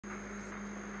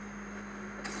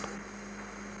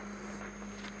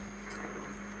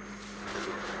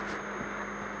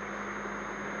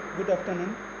Good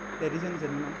afternoon, ladies and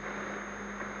gentlemen.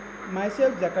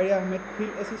 Myself, Zakaria Ahmed,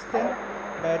 Field Assistant,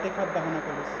 Biotech Hub, Bahana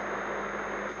College.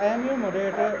 I am your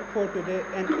moderator for today,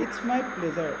 and it's my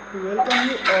pleasure to welcome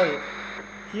you all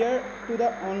here to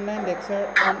the online lecture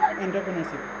on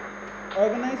entrepreneurship,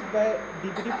 organized by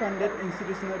DPT-funded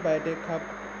Institutional Biotech Hub,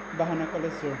 Bahana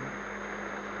College, Jordan.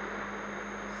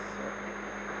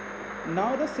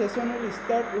 Now the session will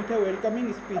start with a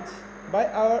welcoming speech by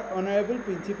our Honorable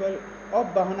Principal of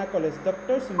Bahana College,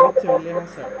 Dr. Sumit Chowleha,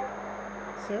 sir.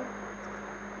 Sir.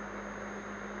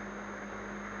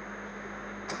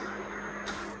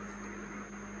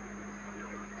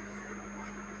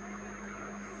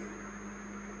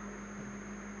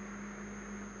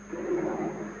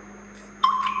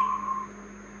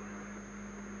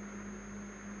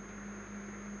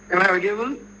 Am I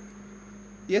audible?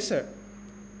 Yes, sir.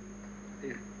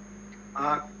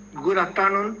 Good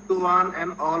afternoon to one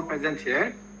and all present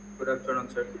here. Good afternoon,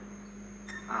 sir.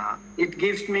 It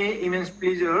gives me immense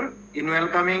pleasure in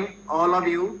welcoming all of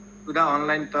you to the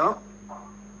online talk.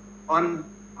 On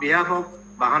behalf of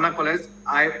Bahana College,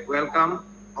 I welcome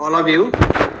all of you.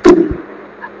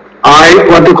 I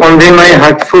want to convey my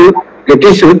heartfelt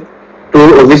gratitude to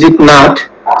Abhijit Nath,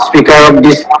 speaker of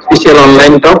this special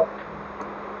online talk.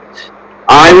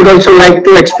 I would also like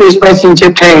to express my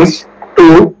sincere thanks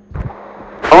to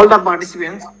all the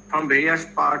participants from various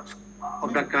parts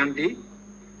of the country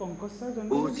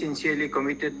who sincerely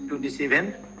committed to this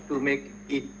event to make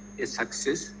it a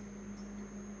success.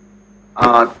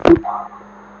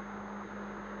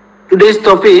 Today's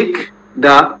topic,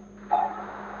 the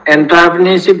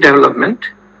entrepreneurship development,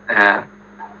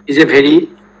 is a very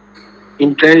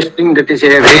interesting, that is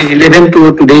a very relevant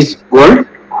to today's world.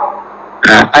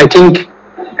 I think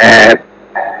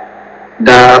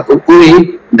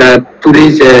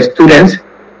today's students,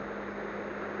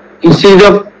 instead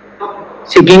of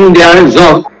seeking their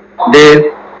job,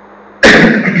 they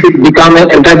become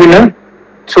an entrepreneur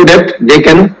so that they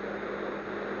can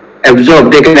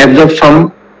absorb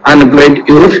some unemployed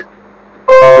youth.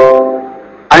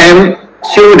 I am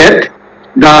sure that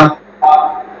the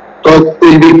talk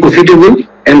will be profitable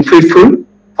and fruitful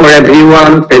for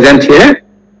everyone present here.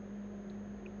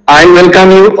 I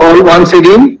welcome you all once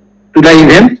again to the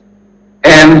event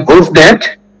and hope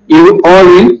that you all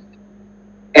will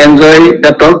enjoy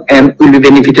the talk and will be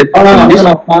benefited from this.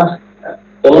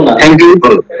 Thank you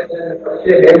all.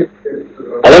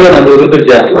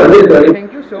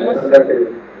 Thank you so much, sir,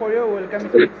 for your welcome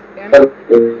speech and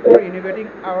for innovating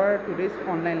our today's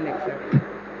online lecture.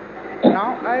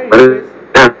 Now I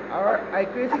request our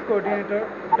IQAC coordinator,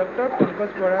 Dr.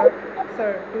 Pankaj Bora,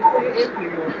 sir, to say a few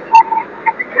words.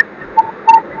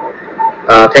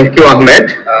 Thank you, Ahmed.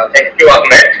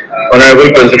 Honorable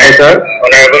Principal Sir.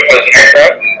 Honorable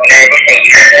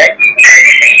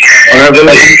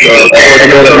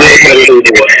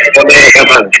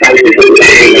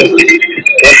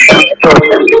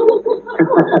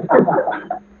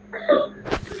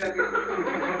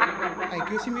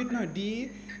IQAC mute no D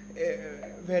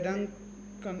Vedang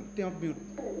mute.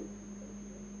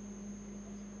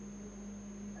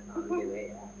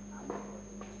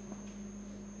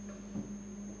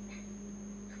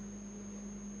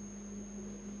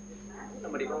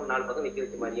 நாலு பக்கம் நிக்க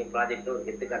வச்சு மாதிரி project ஒரு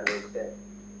கெத்துக்காரங்க வச்சு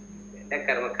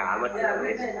எட்டக்காரங்க comedy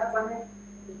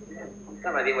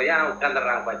அதே மாதிரியா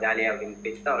உட்காந்துடுறாங்கப்பா ஜாலியா அப்படின்னு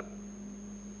பேசிட்டு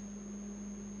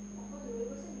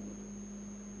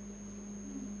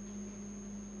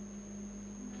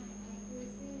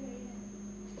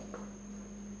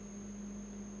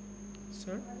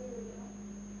Sir?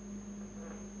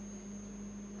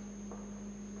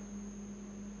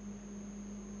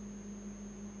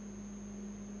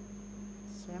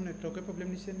 So network problem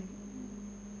निश्चय नहीं.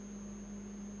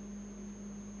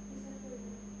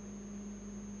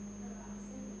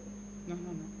 No.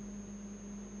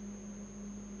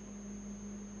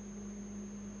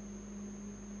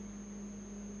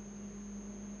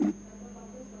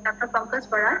 Dr. Pankaj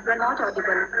Bora, you are not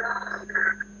audible.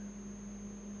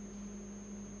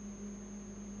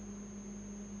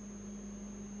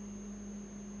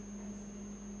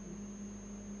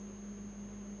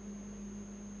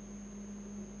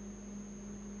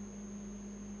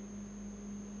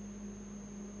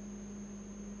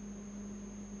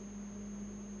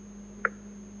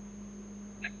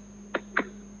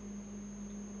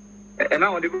 Am I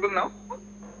audible now?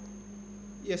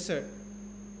 Yes, sir.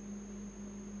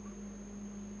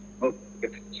 Okay.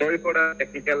 Sorry for the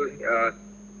technical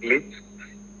glitch.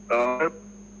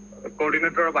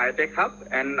 Coordinator of Biotech Hub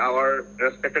and our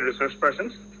respected resource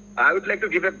persons, I would like to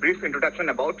give a brief introduction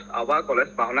about our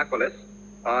college, Bahana College.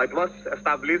 It was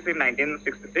established in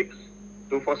 1966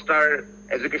 to foster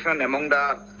education among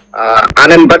the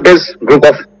unadvantaged group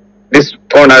of this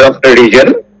corner of the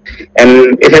region.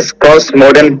 And it has crossed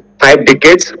more than 5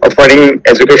 decades, offering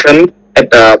education at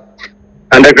the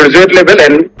undergraduate level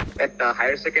and at the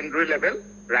higher secondary level.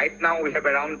 Right now, we have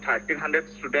around 1,300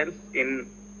 students in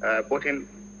both in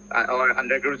our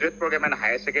undergraduate program and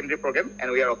higher secondary program,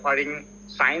 and we are offering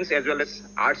science as well as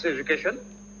arts education.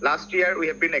 Last year, we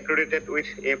have been accredited with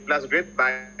A+ grade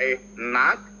by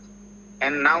NAC,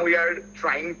 and now we are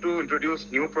trying to introduce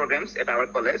new programs at our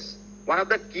college. One of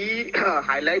the key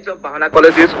highlights of Bahana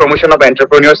College is promotion of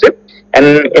entrepreneurship,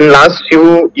 and in last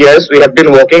few years, we have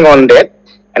been working on that.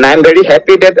 And I am very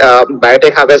happy that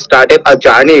Biotech Hub has started a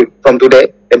journey from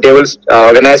today, that they will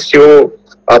organize few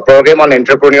program on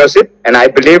entrepreneurship. And I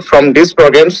believe from these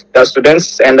programs, the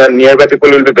students and the nearby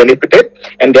people will be benefited,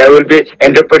 and there will be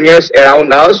entrepreneurs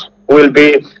around us who will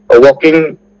be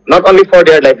working not only for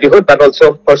their livelihood but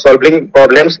also for solving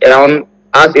problems around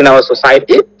us in our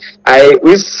society. I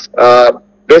wish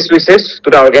best wishes to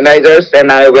the organizers,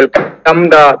 and I welcome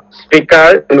the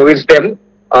speaker and wish them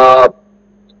a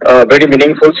very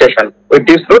meaningful session. With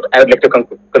this note, I would like to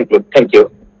conclude. Thank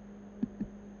you.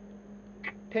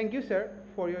 Thank you, sir,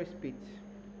 for your speech.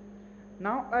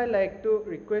 Now I like to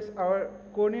request our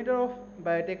coordinator of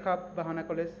Biotech Hub Bahana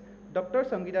College, Dr.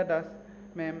 Sangeeta Das,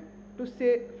 ma'am, to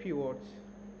say few words.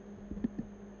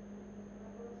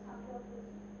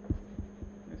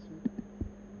 Yes, ma'am.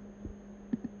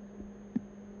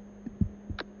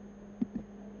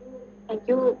 Thank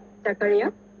you,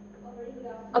 Zakaria.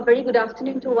 A very good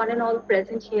afternoon to one and all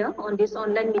present here on this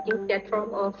online meeting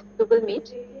platform of Google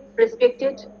Meet.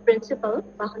 Respected Principal,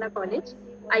 Bahana College,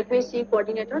 IPC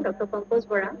Coordinator, Dr. Pankaj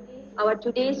Bora, our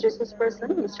today's resource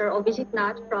person, Mr. Abhijit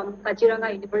Nath from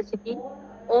Kaziranga University,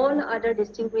 all other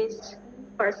distinguished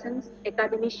persons,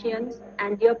 academicians,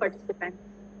 and dear participants.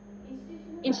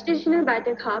 Institutional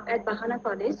Biotech Hub at Bahana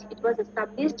College, it was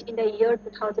established in the year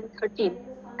 2013,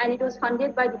 and it was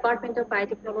funded by Department of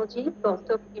Biotechnology,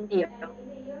 Government of India.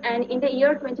 And in the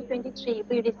year 2023,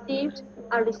 we received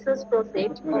a research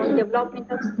project on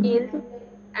development of skilled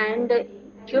and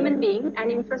human being and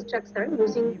infrastructure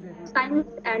using science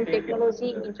and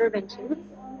technology interventions.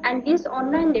 And this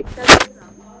online lecture program is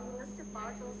just a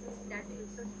part of that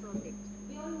research project.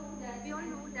 We all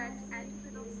know that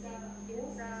entrepreneurship is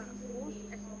the most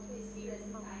essential field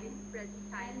of this present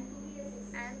time.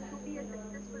 And to be a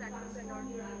successful entrepreneur,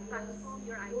 to transform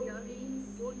your ideas, your dreams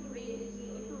into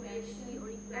reality or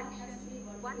into action,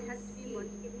 one has to be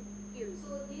vertically skilled.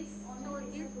 So this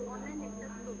online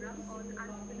lecture program on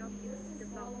entrepreneurship is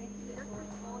developing just a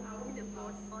small little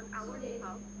effort on our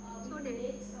behalf so that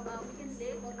we can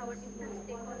let our different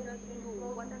stakeholders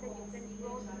know what are the different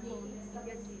pros and cons in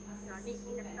their journey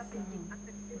in establishing a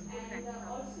successful venture. And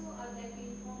also,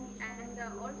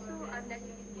 I'd like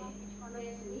to inform each one of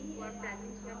you who are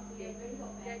present here today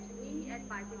that we at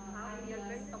Biotech Hub, we are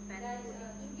very open to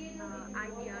each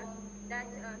ideas that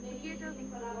together we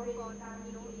can work on,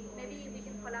 maybe we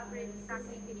can collaborate,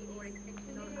 starting any or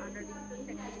extension or other research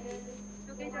activities.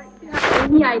 Together, if you have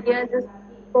any ideas, just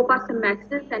pop us a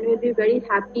message and we'll be very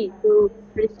happy to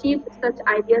receive such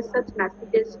ideas, such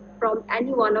messages from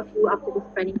any one of you after this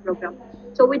training program.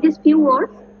 So with these few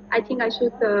words, I think I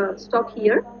should stop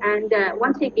here. And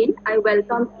once again, I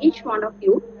welcome each one of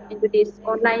you into this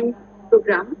online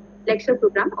program, lecture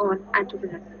program on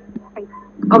entrepreneurship. Thank you.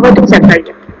 Over to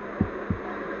Zakaria.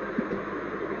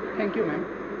 Thank you, ma'am.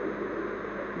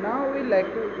 Now we'd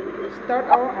like to start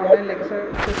our online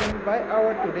lecture session by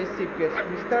our today's chief guest,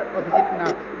 Mr. Abhijit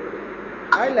Nath.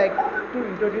 I'd like to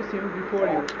introduce him before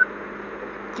you.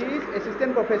 He is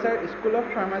Assistant Professor, School of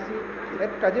Pharmacy at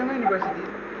Kaziranga University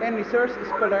and Research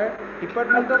Scholar,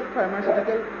 Department of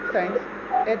Pharmaceutical Science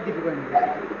at Dibrugarh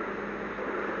University.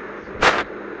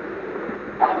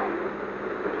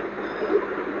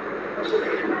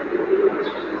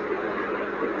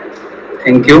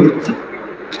 Thank you.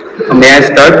 May I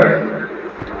start?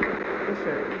 Yes,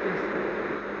 sir.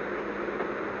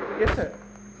 Yes, sir.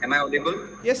 Am I audible?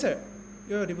 Yes, sir.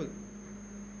 You're audible.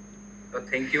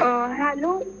 Thank you.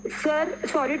 Hello, sir.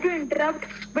 Sorry to interrupt,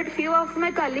 but few of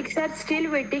my colleagues are still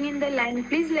waiting in the line.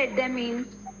 Please let them in.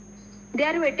 They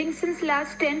are waiting since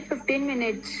last 10-15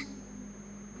 minutes.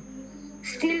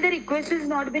 Still, the request has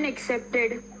not been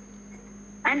accepted.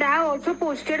 And I have also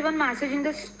posted one message in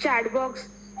the chat box,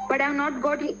 but I have not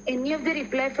got any of the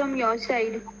reply from your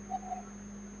side.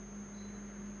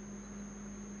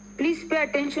 Please pay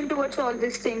attention towards all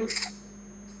these things.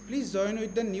 Please join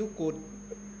with the new code,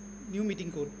 new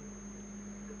meeting code,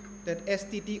 that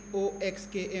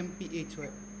STTOXKMPHY.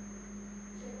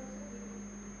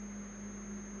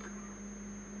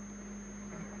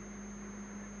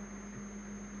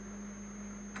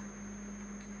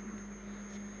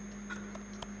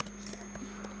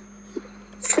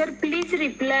 Sir, please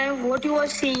reply what you are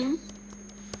saying.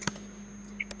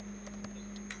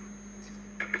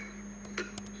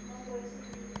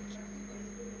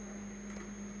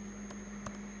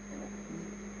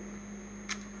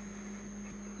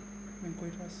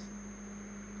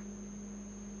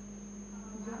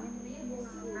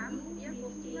 Ma'am, we are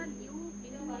posting a new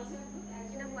meeting link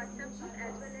in a WhatsApp group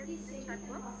as well as in the chat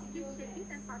box. Please check it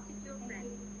and pass it to your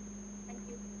friends. Thank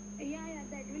you. Yeah,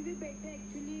 that will be better.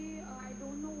 Actually, I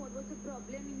don't know what was the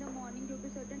problem in the morning due to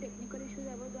certain technical issues.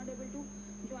 I was not able to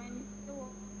join the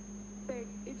work. But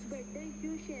it's better if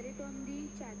you share it on the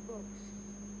chat box.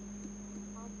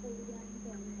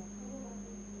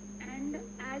 And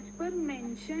as per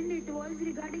mentioned, it was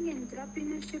regarding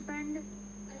entrepreneurship and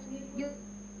your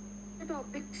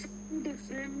topics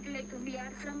different. Like we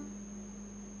are from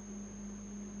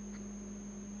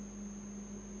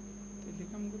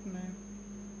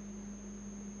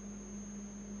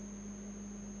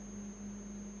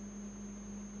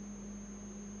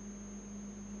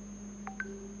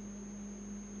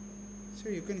Sir,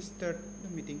 you can start the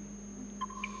meeting.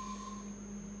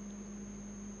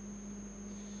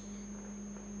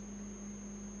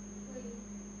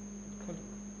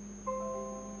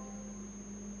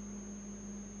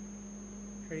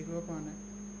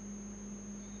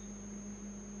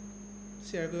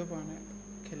 Share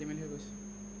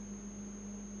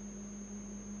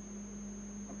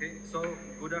Okay, so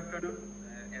good afternoon,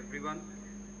 everyone.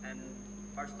 And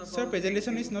first of all, sir,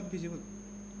 presentation is not visible.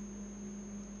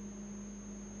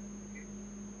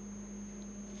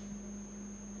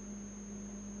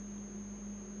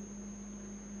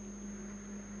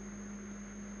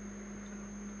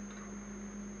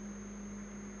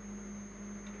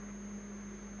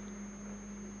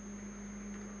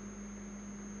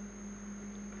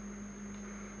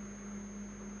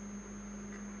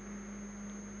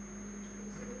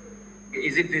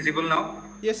 Is it visible now?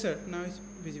 Yes, sir. Now it's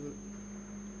visible.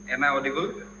 Am I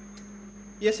audible?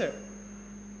 Yes, sir.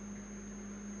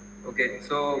 Okay,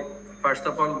 so first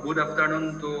of all, good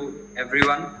afternoon to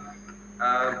everyone.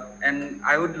 And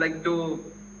I would like to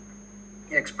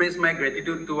express my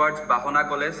gratitude towards Bahana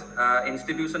College,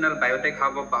 Institutional Biotech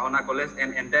Hub of Bahana College,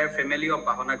 and entire family of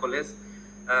Bahana College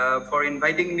for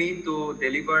inviting me to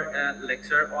deliver a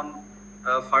lecture on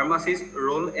pharmacist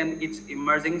role and its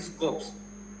emerging scopes.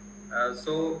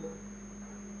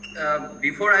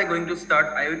 Before I going to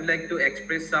start, I would like to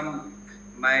express some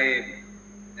my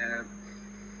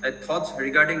thoughts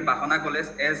regarding Bahana College.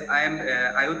 As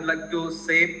I would like to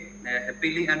say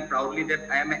happily and proudly that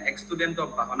I am an ex-student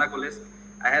of Bahana College.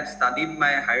 I have studied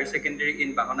my higher secondary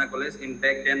in Bahana College in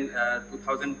back then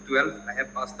 2012. I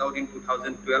have passed out in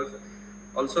 2012.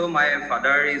 Also, my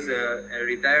father is a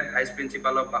retired vice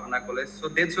principal of Bahana College. So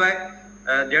that's why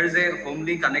there is a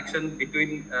homely connection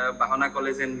between Bahana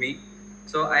College and me.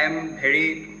 So I am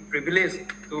very privileged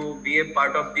to be a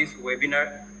part of this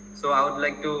webinar. So I would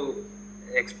like to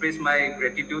express my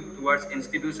gratitude towards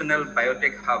Institutional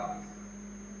Biotech Hub.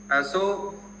 As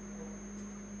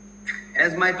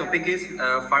my topic is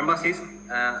pharmacist,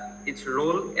 its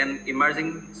role and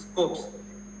emerging scopes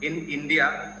in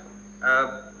India.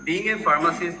 Being a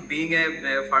pharmacist, being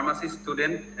a pharmacy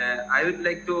student, I would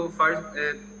like to first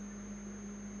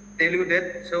tell you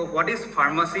that, so what is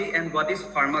pharmacy and what is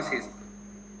pharmacist?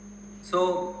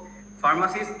 So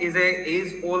pharmacist is a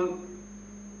age-old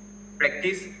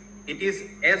practice. It is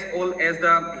as old as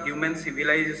the human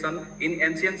civilization. In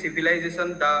ancient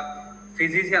civilization, the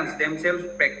physicians themselves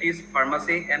practice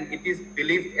pharmacy, and it is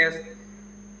believed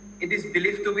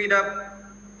to be the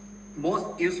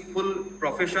most useful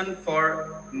profession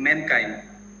for mankind.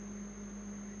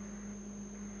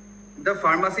 The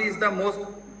pharmacy is the most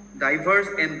diverse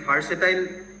and versatile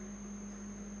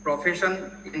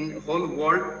profession in whole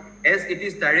world, as it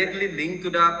is directly linked to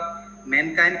the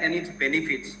mankind and its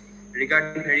benefits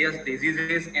regarding various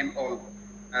diseases and all.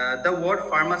 The word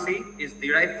pharmacy is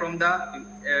derived from the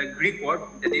Greek word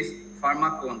that is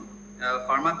pharmakon.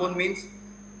 Pharmakon means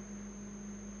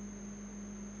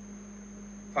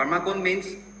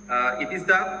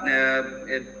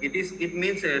it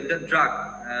means the drug.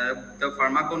 The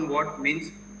pharmakon word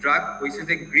means drug, which is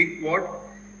a Greek word.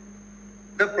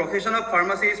 The profession of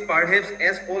pharmacy is perhaps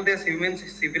as old as human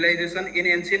civilization. In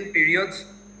ancient periods,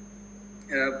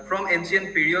 from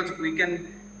ancient periods, we can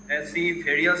see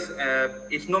various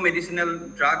ethno-medicinal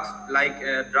drugs, like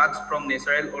drugs from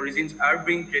natural origins, are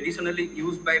being traditionally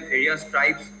used by various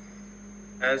tribes,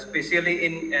 especially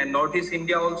in Northeast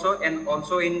India also, and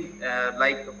also in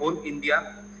like whole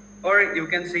India, or you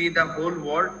can see the whole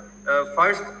world.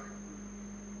 First,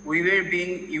 we were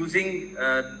using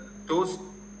those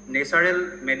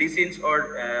natural medicines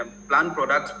or plant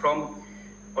products from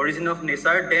origin of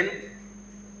nature, then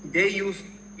they use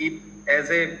it as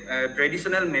a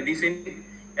traditional medicine.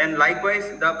 And likewise,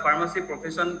 the pharmacy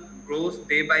profession grows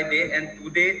day by day, and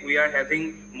today we are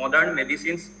having modern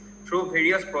medicines through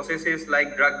various processes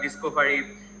like drug discovery,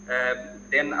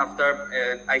 then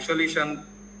after isolation,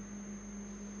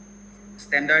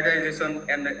 standardization,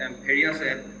 and various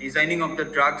designing of the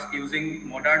drugs using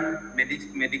modern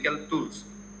medical tools.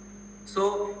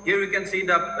 So here we can see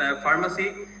the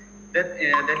pharmacy,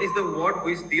 that is the word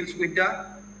which deals with the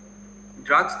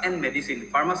drugs and medicine.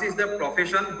 Pharmacy is the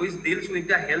profession which deals with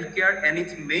the healthcare, and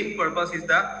its main purpose is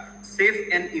the safe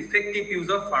and effective use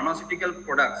of pharmaceutical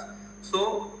products.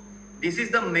 So this is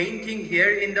the main thing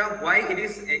here in the why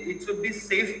it should be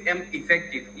safe and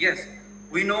effective. Yes,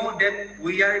 we know that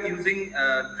we are using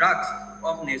drugs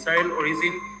of natural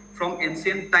origin from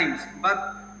ancient times,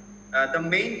 but the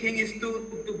main thing is to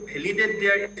validate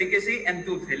their efficacy and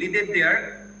to validate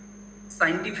their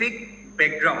scientific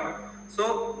background.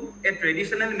 So a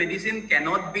traditional medicine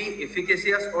cannot be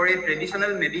efficacious, or a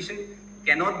traditional medicine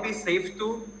cannot be safe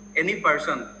to any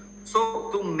person. So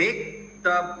to make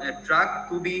the drug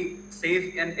to be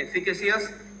safe and efficacious,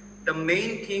 the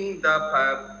main thing,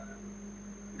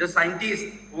 the scientists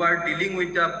who are dealing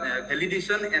with the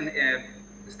validation and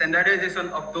standardization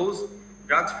of those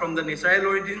drugs from the natural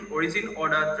origin or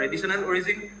the traditional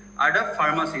origin are the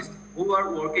pharmacists, who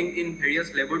are working in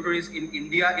various laboratories in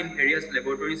India, in various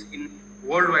laboratories in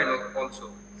worldwide also.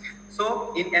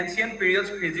 So in ancient periods,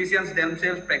 physicians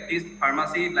themselves practiced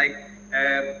pharmacy, like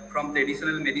from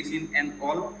traditional medicine and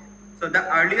all. So the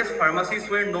earliest pharmacies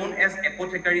were known as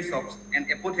apothecary shops, and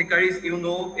apothecaries, you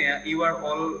know, you are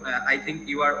all, I think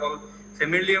you are all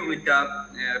familiar with the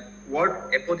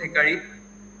word apothecary.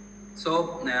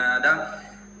 So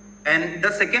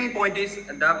the second point is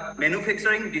the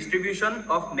manufacturing distribution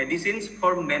of medicines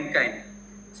for mankind.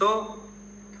 So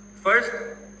first,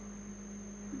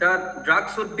 the drug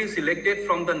should be selected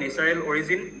from the natural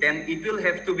origin, then it will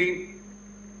have to be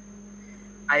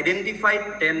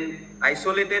identified, then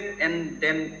isolated, and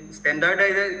then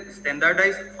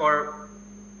standardized for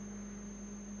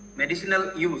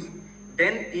medicinal use.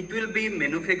 Then it will be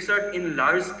manufactured in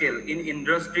large scale in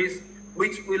industries,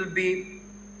 which will be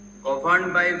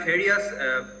governed by various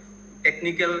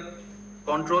technical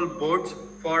control boards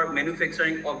for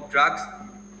manufacturing of drugs.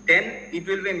 Then it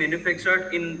will be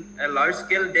manufactured in a large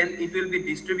scale, then it will be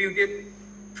distributed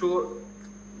through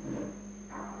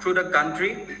the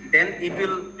country, then it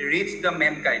will reach the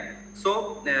mankind.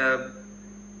 So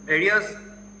various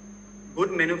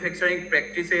good manufacturing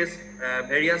practices,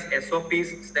 various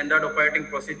SOPs, standard operating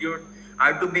procedure,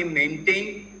 are to be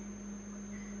maintained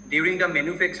during the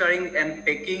manufacturing and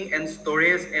packing and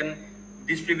storage and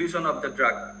distribution of the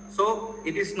drug. So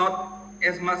it is not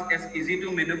as much as easy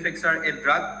to manufacture a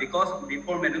drug, because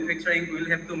before manufacturing we will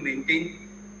have to maintain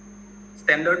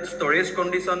standard storage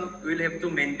condition, we will have to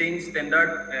maintain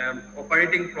standard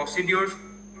operating procedures,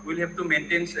 we will have to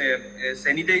maintain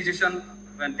sanitization,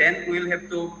 and then we will have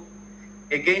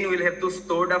to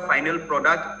store the final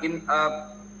product in a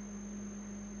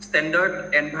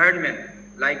standard environment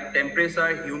like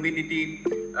temperature, humidity,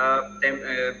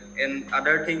 and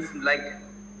other things like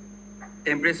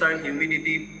temperature,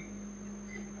 humidity,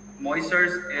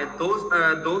 moistures.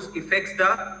 Those affects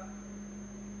the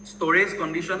storage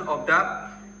condition of the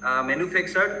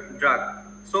manufactured drug.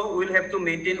 So we'll have to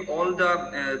maintain all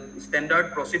the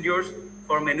standard procedures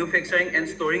for manufacturing and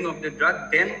storing of the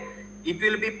drug. Then it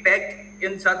will be packed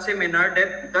in such a manner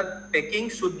that the packing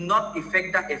should not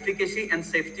affect the efficacy and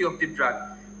safety of the drug,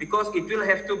 because it will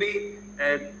have to be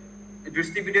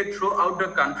distributed throughout the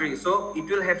country. So it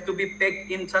will have to be packed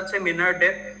in such a manner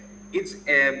that its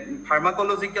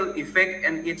pharmacological effect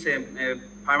and its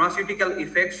pharmaceutical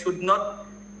effect should not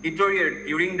deteriorate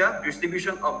during the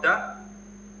distribution of the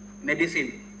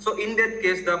medicine. So in that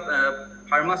case, the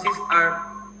pharmacists are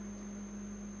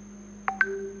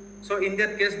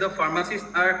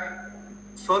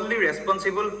solely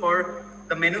responsible for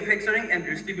the manufacturing and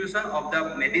distribution of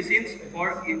the medicines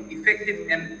for effective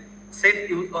and safe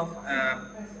use of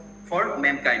for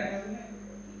mankind.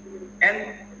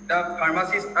 And the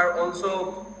pharmacists are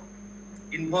also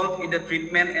involved in the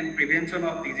treatment and prevention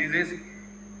of diseases.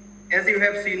 As you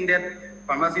have seen that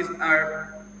pharmacists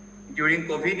are, during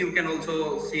COVID, you can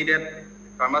also see that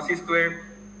pharmacists were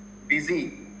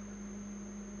busy.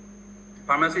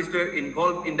 Pharmacists were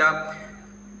involved in the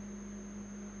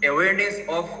awareness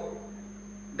of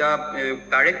the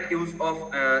correct use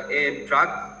of a drug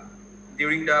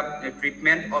during the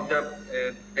treatment of the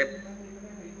that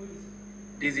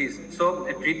disease. So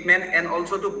treatment, and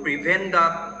also to prevent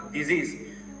the disease,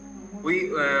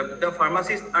 the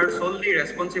pharmacists are solely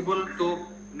responsible to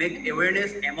make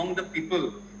awareness among the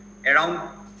people around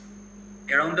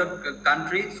the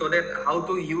country, so that how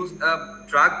to use a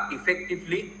drug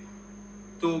effectively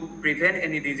to prevent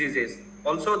any diseases.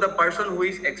 Also, the person who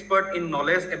is expert in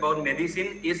knowledge about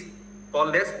medicine is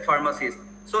called as pharmacist.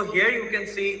 So here you can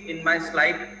see in my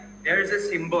slide, there is a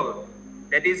symbol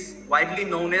that is widely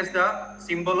known as the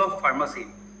symbol of pharmacy.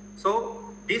 So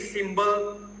this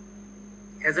symbol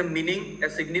has a meaning, a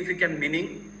significant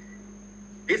meaning.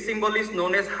 This symbol is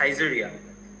known as hyzeria.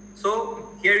 So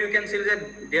here you can see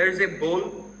that there is a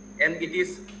bowl and it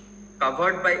is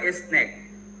covered by a snake.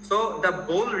 So the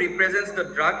bowl represents the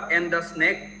drug and the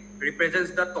snake represents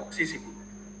the toxicity.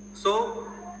 So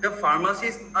the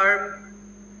pharmacists are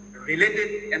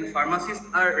related, and pharmacists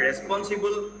are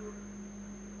responsible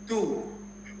to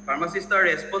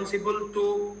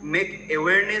make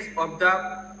awareness of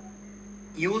the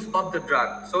use of the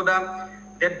drug. So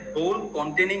that bowl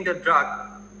containing the drug,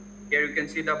 here you can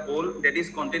see the bowl that is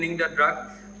containing the drug.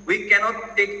 We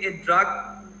cannot take a drug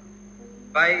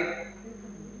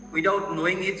without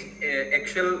knowing its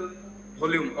actual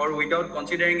volume, or without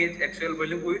considering its actual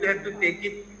volume. We will have to take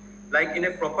it like in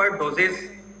a proper dosage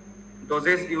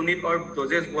unit or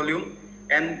dosage volume.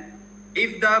 And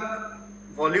if the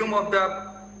volume of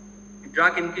the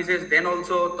drug increases, then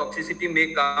also toxicity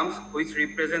may comes, which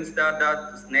represents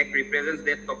the snake represents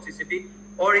that toxicity.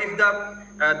 Or if the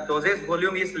dosage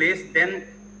volume is less, then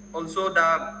also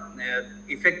the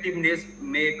effectiveness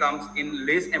may comes in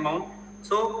less amount.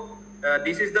 So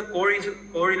this is the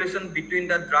correlation between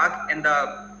the drug and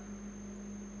the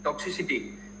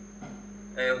toxicity,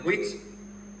 which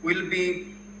will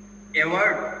be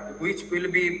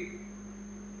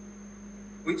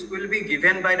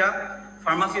given by the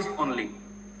pharmacist only.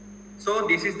 So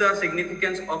this is the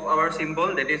significance of our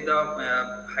symbol, that is the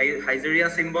hyzeria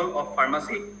symbol of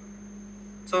pharmacy.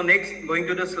 So next, going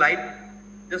to the slide,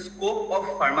 the scope of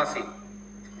pharmacy.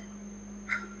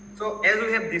 So as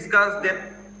we have discussed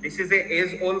that this is a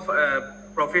age-old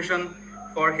profession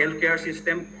for healthcare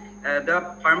system. The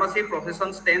pharmacy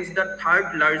profession stands the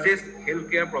third largest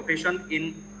healthcare profession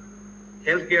in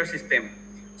healthcare system.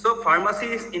 So pharmacy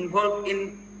is involved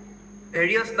in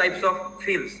various types of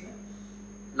fields,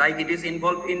 like it is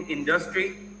involved in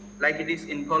industry, like it is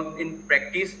involved in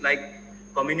practice, like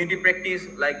community practice,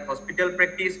 like hospital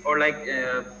practice, or like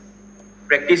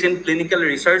practice in clinical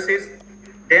researches.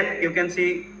 Then you can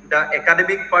see the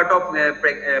academic part of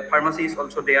pharmacy is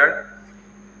also there.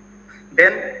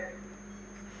 Then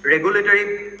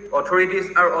regulatory authorities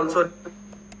are also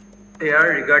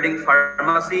there regarding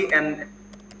pharmacy and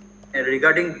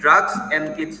regarding drugs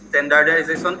and its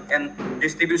standardization and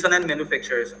distribution and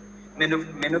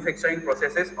manufacturing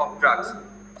processes of drugs.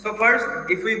 So first,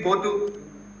 if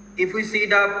we see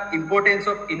the importance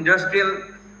of industrial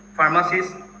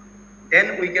pharmacies,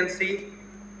 then we can see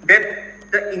that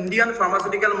the Indian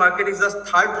pharmaceutical market is the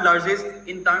third largest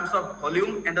in terms of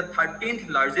volume and the 13th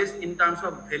largest in terms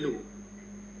of value.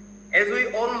 As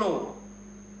we all know,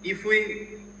 if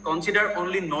we consider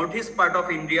only northeast part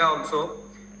of India also,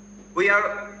 we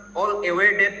are all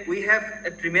aware that we have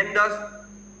a tremendous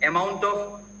amount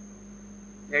of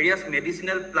various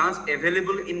medicinal plants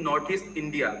available in northeast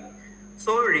India.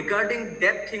 So regarding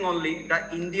that thing only, the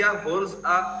India holds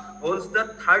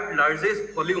the third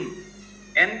largest volume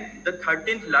and the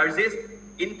 13th largest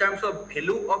in terms of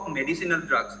value of medicinal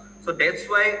drugs. So that's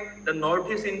why the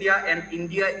northeast India and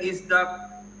India is a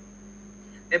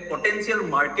potential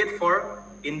market for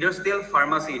industrial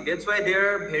pharmacy. That's why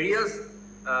there are various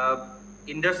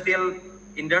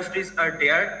industries are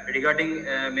there regarding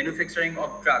manufacturing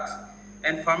of drugs.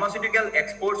 And pharmaceutical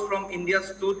exports from India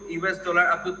stood US dollar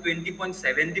up to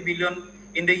 20.70 billion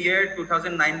in the year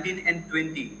 2019 and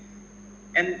 20.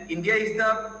 And India is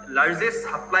the largest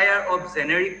supplier of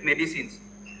generic medicines.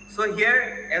 So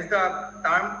here, as the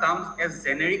term comes as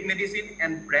generic medicine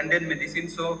and branded medicine,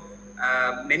 so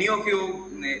many of you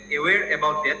aware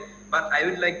about that, but I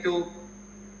would like to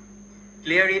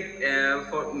clear it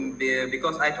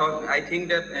because I think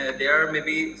that there are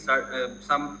maybe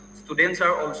some students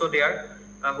are also there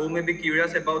who may be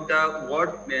curious about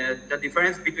the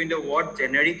difference between the word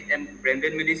generic and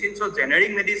branded medicine. So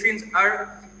generic medicines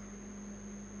are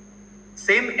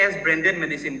same as branded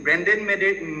medicine. Branded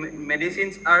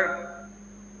medicines are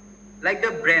like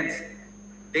the brands.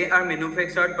 They are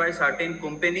manufactured by certain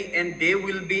company and they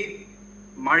will be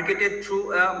marketed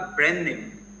through a brand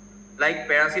name. Like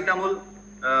paracetamol,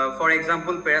 for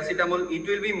example, paracetamol, it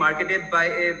will be marketed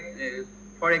by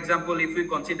for example, if we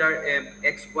consider a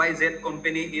XYZ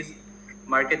company is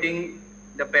marketing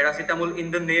the paracetamol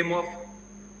in the name of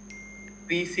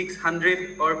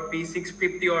P600 or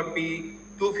P650 or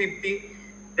P250.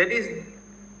 That is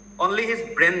only his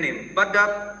brand name, but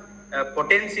the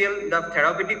potential, the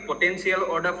therapeutic potential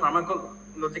or the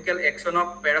pharmacological action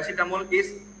of paracetamol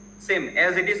is same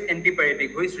as it is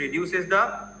antipyretic, which reduces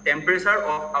the temperature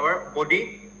of our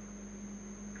body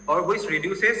or which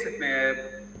reduces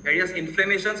various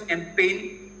inflammations and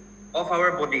pain of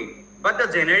our body. But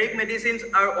the generic medicines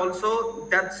are also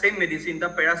that same medicine. The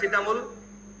paracetamol,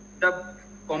 the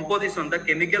composition, the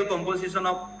chemical composition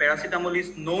of paracetamol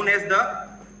is known as the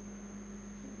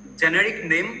generic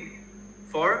name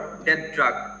for that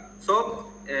drug.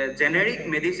 So generic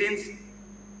medicines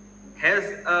has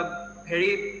a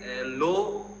very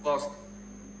low cost,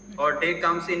 or they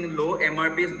comes in low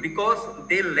MRPs because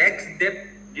they lack that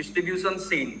distribution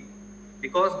chain,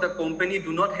 because the company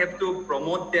do not have to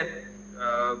promote that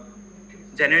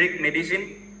generic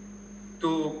medicine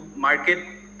to market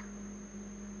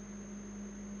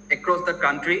across the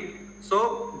country.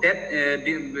 So that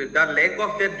the lack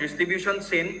of that distribution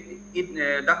chain,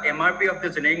 the MRP of the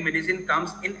generic medicine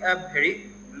comes in a very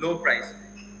low price.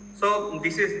 So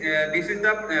this is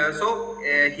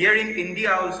the here in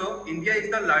India also, India is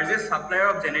the largest supplier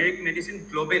of generic medicine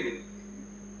globally.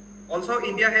 Also,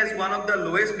 India has one of the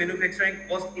lowest manufacturing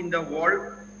costs in the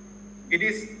world. It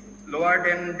is lower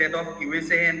than that of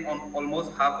USA and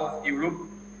almost half of Europe.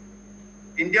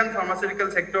 Indian pharmaceutical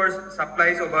sector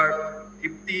supplies over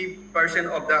 50%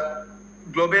 of the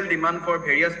global demand for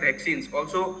various vaccines.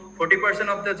 Also, 40%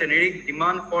 of the generic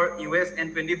demand for US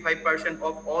and 25%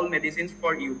 of all medicines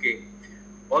for UK.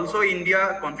 Also,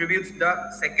 India contributes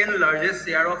the second largest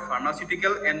share of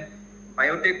pharmaceutical and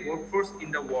biotech workforce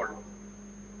in the world.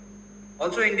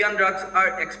 Also, Indian drugs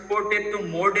are exported to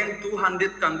more than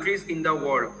 200 countries in the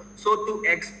world. So, to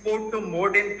export to more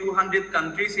than 200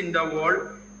 countries in the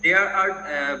world, there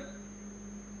are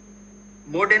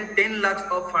more than 10 lakhs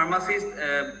of pharmacists,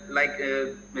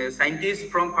 scientists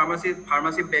from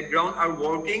pharmacy background are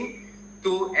working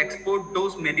to export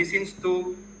those medicines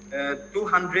to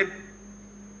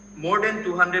more than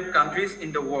 200 countries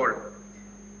in the world.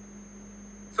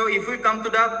 So if we come to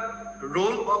the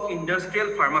role of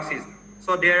industrial pharmacists,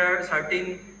 so there are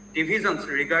certain divisions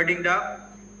regarding the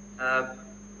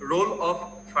role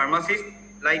of pharmacists,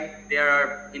 like there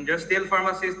are industrial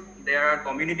pharmacists, there are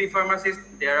community pharmacists,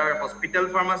 there are hospital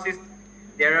pharmacists,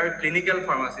 there are clinical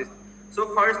pharmacists.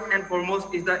 So first and foremost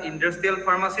is the industrial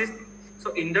pharmacist.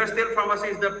 So industrial pharmacy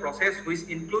is the process which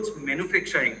includes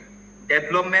manufacturing,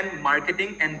 development,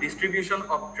 marketing and distribution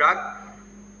of drug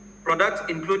products,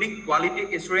 including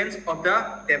quality assurance of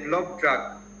the developed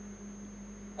drug.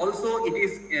 Also, it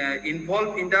is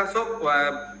involved in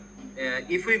the,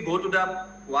 if we go to the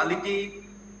quality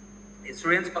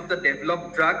assurance of the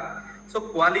developed drug, so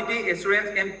quality assurance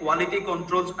and quality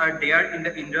controls are there in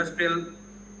the industrial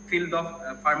field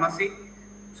of pharmacy.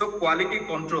 So quality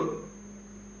control,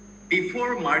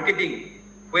 before marketing,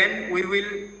 when we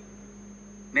will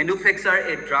manufacture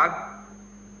a drug,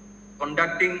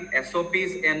 conducting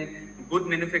SOPs and good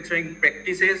manufacturing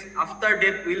practices, after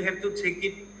that we'll have to check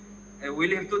it,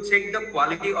 we'll have to check the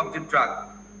quality of the drug.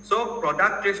 So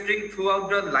product testing throughout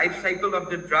the life cycle of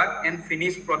the drug and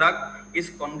finished product is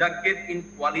conducted in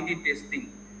quality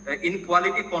testing, in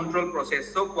quality control process.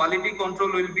 So quality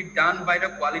control will be done by the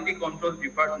quality control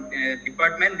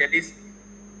department that is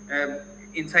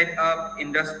inside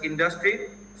industry.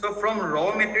 So from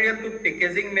raw material to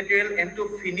packaging material and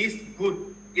to finished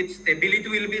good, its stability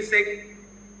will be checked,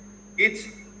 its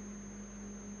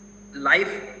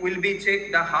life will be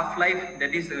checked, the half-life,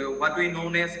 that is what we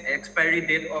known as expiry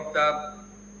date of the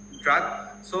drug.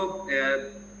 So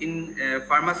in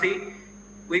pharmacy,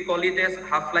 we call it as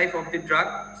half-life of the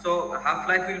drug. So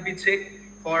half-life will be checked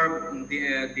for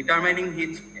determining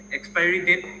its expiry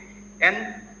date,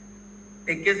 and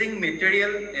packaging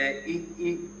material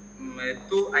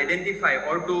to identify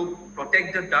or to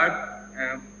protect the drug,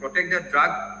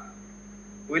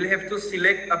 we'll have to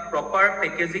select a proper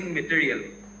packaging material.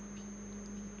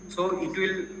 So it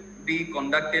will be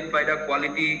conducted by the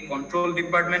quality control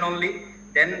department only.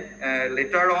 Then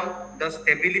later on, the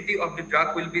stability of the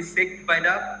drug will be checked by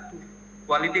the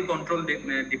quality control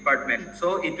department.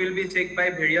 So it will be checked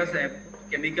by various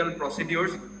chemical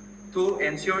procedures to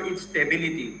ensure its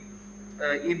stability.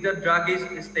 If the drug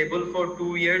is stable for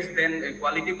 2 years, then a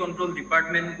quality control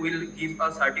department will give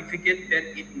a certificate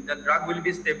that the drug will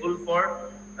be stable for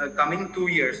coming 2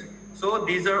 years. So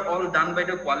these are all done by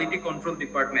the quality control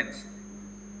departments.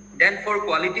 Then for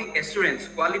quality assurance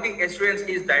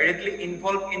is directly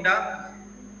involved in the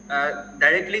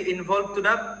to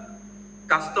the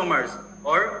customers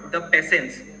or the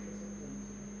patients.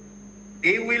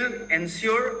 they will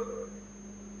ensure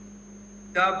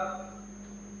the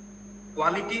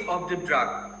quality of the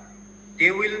drug.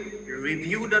 They will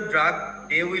review the drug.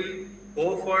 They will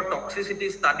go for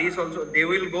toxicity studies also. They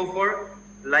will go for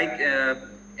like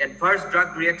adverse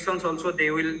drug reactions also. They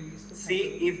will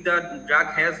see if the drug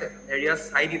has various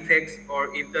side effects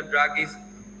or if the drug is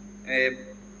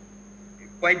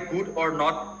quite good or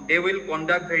not. They will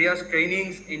conduct various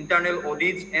trainings, internal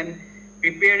audits, and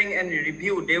preparing and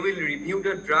review. They will review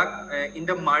the drug in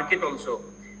the market also.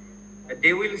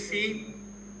 They will see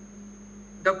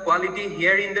the quality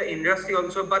here in the industry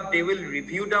also, but they will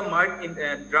review the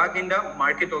drug in the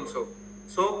market also.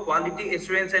 So quality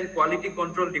assurance and quality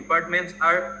control departments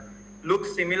look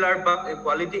similar, but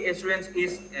quality assurance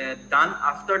is done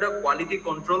after the quality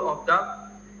control of the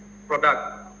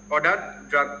product or the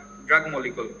drug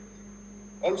molecule.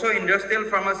 Also, industrial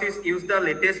pharmacies use the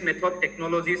latest method,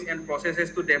 technologies, and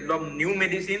processes to develop new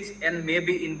medicines and may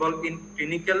be involved in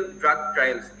clinical drug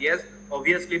trials. Yes,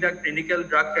 obviously the clinical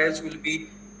drug trials will be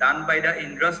done by the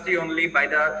industry only, by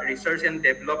the research and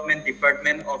development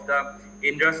department of the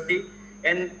industry.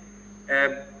 And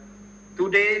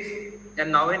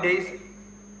nowadays,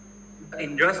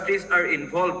 industries are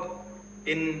involved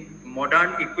in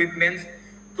modern equipments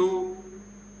to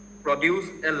produce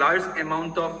a large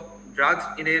amount of drugs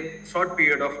in a short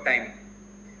period of time.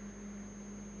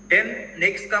 Then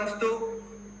next comes to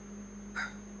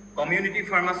community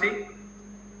pharmacy.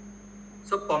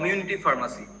 So community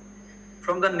pharmacy,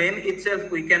 from the name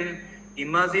itself, we can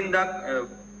imagine the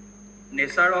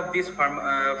nature of this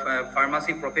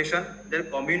pharmacy profession. The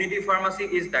community pharmacy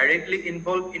is directly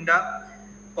involved in the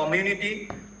community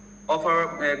of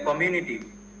our community.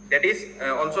 That is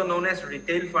also known as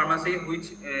retail pharmacy,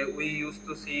 which we used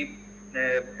to see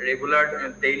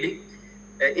regular daily.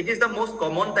 It is the most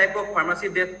common type of pharmacy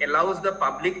that allows the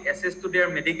public access to their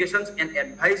medications and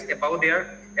advice about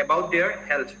their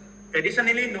health.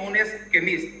 Traditionally known as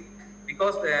chemist,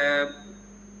 because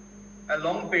a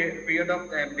long period of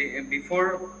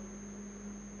before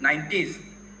 90s,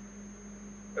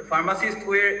 pharmacists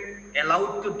were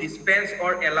allowed to dispense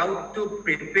or allowed to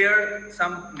prepare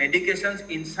some medications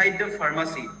inside the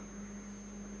pharmacy.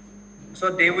 So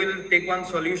they will take one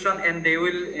solution and they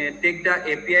will take the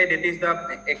API, that is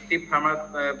the active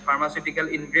pharmaceutical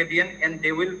ingredient, and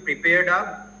they will prepare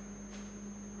the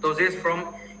doses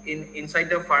from inside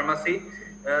the pharmacy.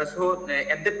 So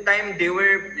at that time they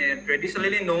were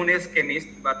traditionally known as chemists,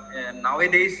 but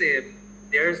nowadays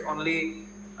there's only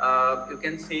you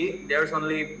can see there's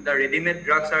only the ready-made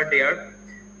drugs are there.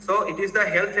 So it is the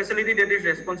health facility that is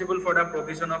responsible for the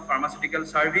provision of pharmaceutical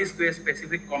service to a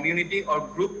specific community or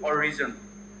group or region.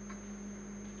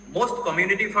 Most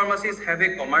community pharmacies have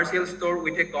a commercial store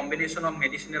with a combination of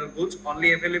medicinal goods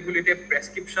only available with a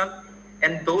prescription,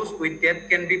 and those with that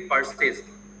can be purchased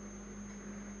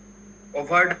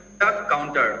over the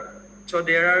counter. So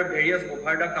there are various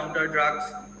over the counter drugs,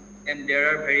 and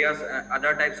there are various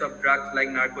other types of drugs like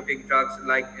narcotic drugs,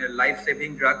 like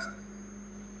life-saving drugs.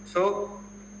 So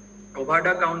over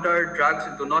the counter drugs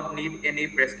do not need any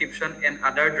prescription, and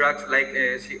other drugs like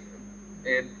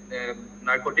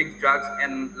narcotic drugs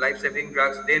and life-saving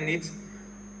drugs, they need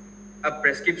a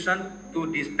prescription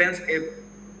to dispense a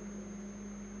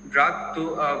drug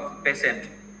to a patient.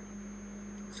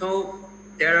 So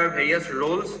there are various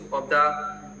roles of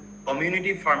the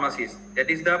community pharmacies. That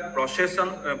is the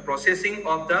processing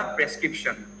of the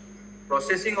prescription.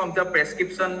 Processing of the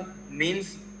prescription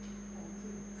means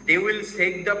they will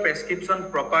check the prescription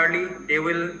properly. They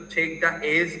will check the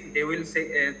age. They will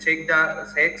check the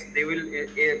sex. They will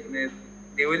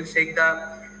check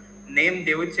the name.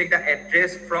 They will check the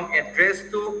address. From address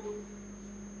to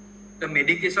the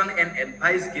medication and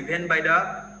advice given by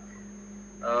the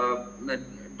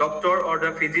doctor or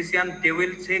the physician, they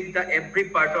will check the every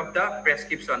part of the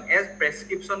prescription. As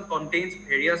prescription contains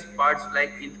various parts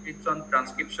like inscription,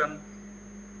 transcription,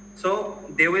 so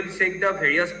they will check the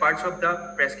various parts of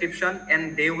the prescription,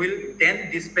 and they will then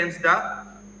dispense the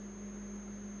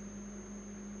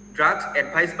drugs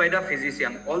advised by the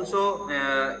physician. Also,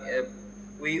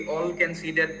 we all can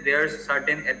see that there's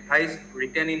certain advice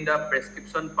written in the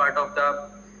prescription part of the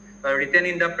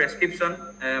prescription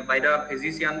by the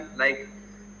physician, like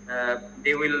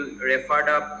they will refer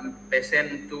the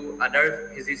patient to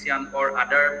other physician or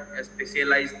other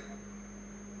specialized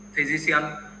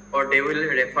physician, or they will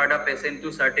refer the patient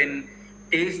to certain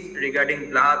tests regarding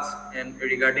bloods and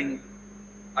regarding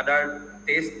other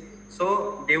tests.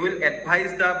 So they will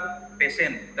advise the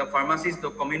patient, the pharmacist,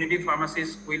 the community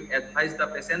pharmacist will advise the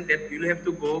patient that you have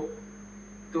to go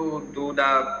to do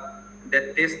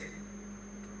that test.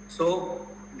 So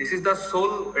this is the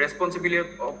sole responsibility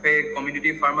of a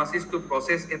community pharmacist to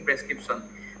process a prescription.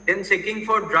 Then checking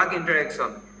for drug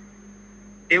interaction.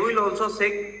 They will also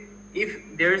check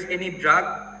if there is any drug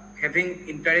having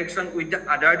interaction with the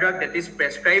other drug that is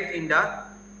prescribed in the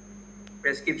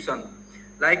prescription.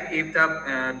 Like if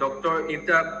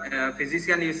the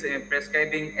physician is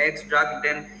prescribing X drug,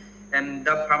 then and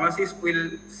the pharmacist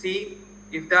will see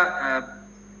if the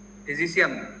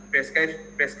physician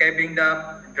prescribing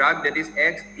the drug that is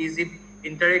X, is it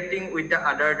interacting with the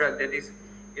other drug that is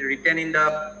written in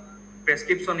the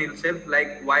prescription itself,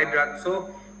 like Y drug.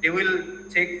 So they will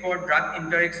check for drug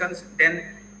interactions, then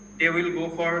they will go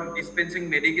for dispensing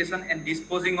medication and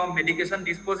disposing of medication.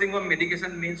 Disposing of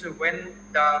medication means when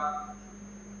the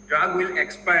drug will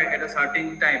expire at a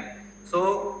certain time.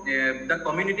 So the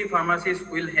community pharmacist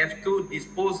will have to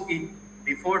dispose it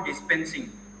before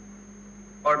dispensing,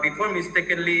 or before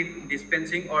mistakenly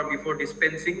dispensing, or before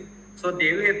dispensing. So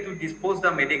they will have to dispose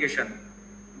the medication,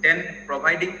 then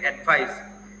providing advice.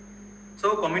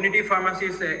 So community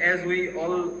pharmacists, as we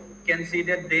all can see,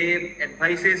 that they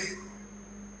advises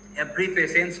every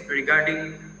patient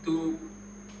regarding to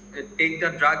take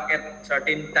the drug at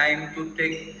certain time, to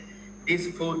take this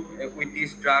food with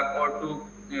this drug,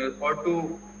 or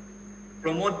to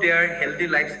promote their healthy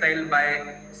lifestyle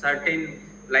by certain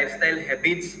lifestyle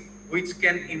habits which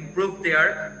can improve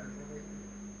their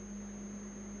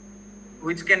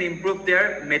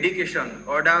medication,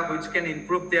 or which can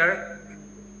improve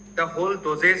the whole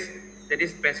dosage that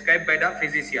is prescribed by the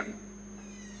physician.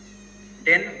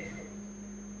 Then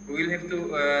we will have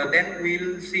to then we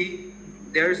will see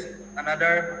there's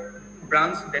another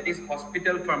branch, that is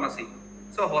hospital pharmacy.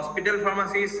 So hospital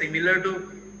pharmacy is similar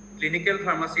to clinical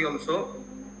pharmacy also,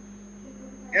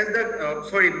 as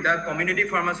the community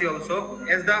pharmacy also,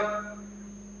 as the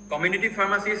community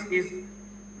pharmacist is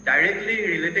directly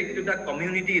related to the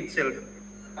community itself.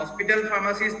 Hospital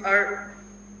pharmacists are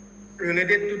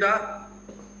related to the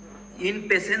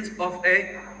inpatients of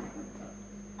a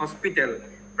hospital,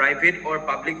 private or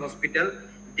public hospital.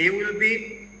 They will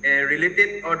be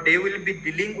related, or they will be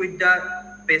dealing with the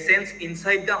patients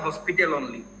inside the hospital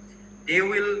only. They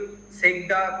will check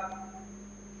the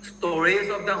storage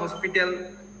of the hospital.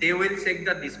 They will check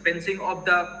the dispensing of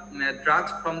the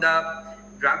drugs from the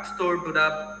drugstore to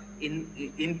the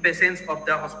inpatients of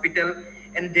the hospital,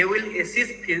 and they will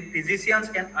assist physicians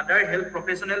and other health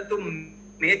professionals to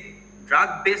make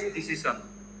drug-based decision.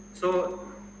 So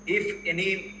if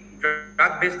any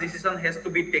drug-based decision has to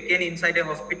be taken inside a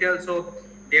hospital, so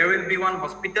there will be one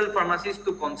hospital pharmacist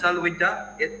to consult with the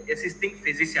assisting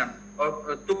physician,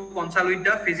 or to consult with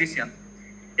the physician.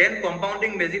 Then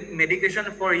compounding medication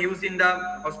for use in the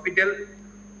hospital.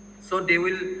 So they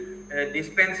will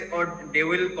dispense, or they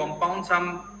will compound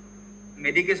some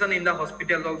medication in the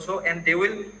hospital also, and they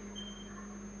will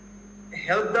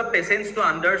help the patients to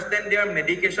understand their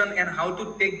medication and how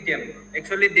to take them.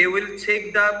 Actually, they will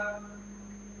check the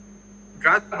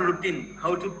drug routine,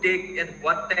 how to take, at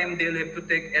what time they will have to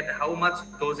take, at how much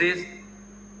doses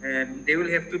they will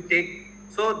have to take.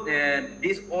 So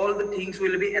these all the things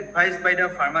will be advised by the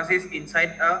pharmacist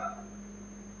inside a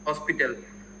hospital.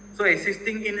 So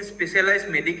assisting in specialized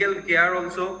medical care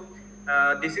also,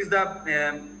 this is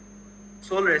the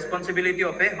sole responsibility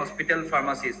of a hospital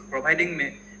pharmacist.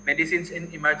 Providing medicines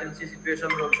in emergency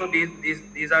situations also,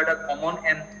 these are the common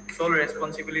and sole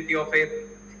responsibility of a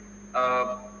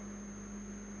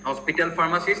hospital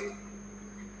pharmacist.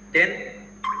 Then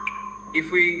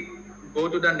if we go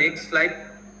to the next slide.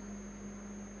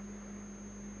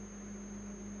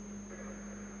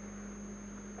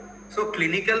 So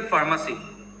clinical pharmacy.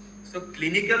 So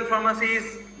clinical pharmacy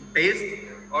is based,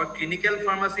 or clinical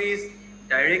pharmacy is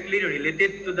directly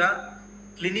related to the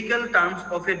clinical terms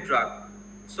of a drug.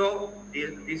 So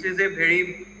this is a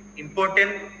very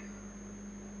important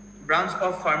branch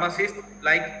of pharmacist,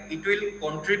 like it will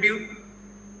contribute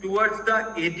towards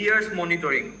the ADRs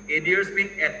monitoring. ADRs mean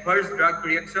adverse drug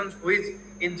reactions, which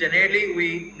in generally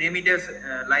we name it as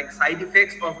like side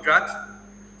effects of drugs.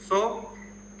 So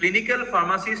clinical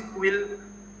pharmacists will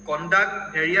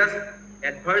conduct various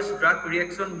adverse drug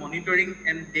reaction monitoring,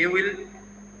 and they will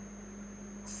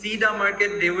see the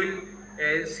market, they will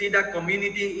see the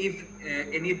community if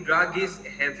any drug is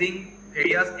having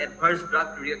various adverse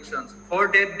drug reactions. For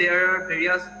that, there are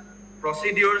various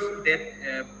procedures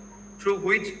that through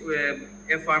which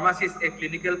a pharmacist, a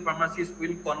clinical pharmacist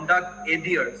will conduct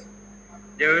ADRs.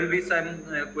 There will be some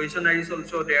questionnaires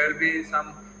also, there will be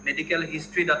some medical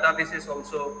history databases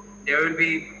also, there will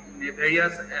be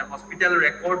various hospital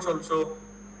records also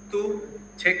to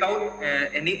check out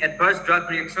any adverse drug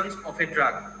reactions of a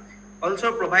drug.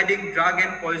 Also providing drug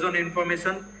and poison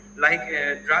information like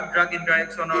drug-drug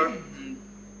interaction or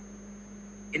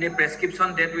in a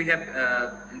prescription that we have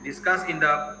discussed in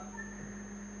the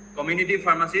community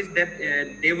pharmacies, that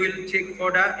they will check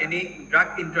for the any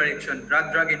drug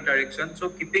drug interaction.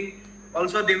 So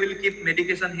also they will keep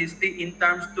medication history in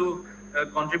terms to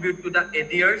contribute to the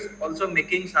adherence, also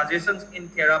making suggestions in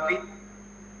therapy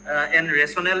and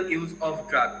rational use of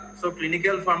drug. So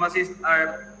clinical pharmacists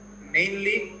are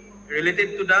mainly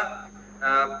related to the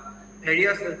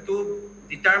various to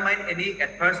determine any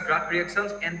adverse drug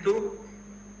reactions and to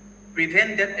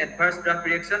prevent that adverse drug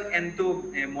reaction and to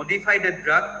modify the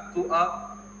drug to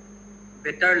a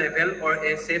better level or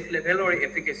a safe level or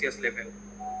efficacious level.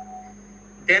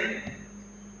 Then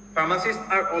pharmacists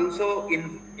are also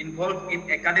involved in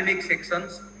academic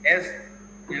sections as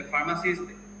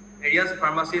various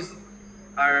pharmacists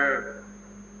are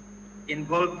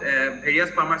involved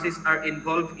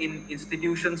in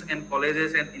institutions and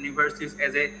colleges and universities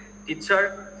as a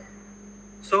teacher.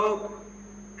 So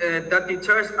the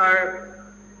teachers are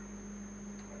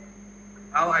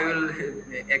how I will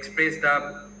express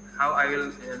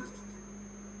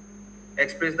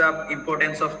the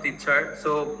importance of teacher.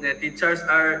 So teachers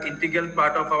are integral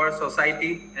part of our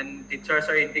society, and teachers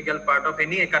are integral part of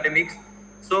any academics.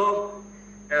 So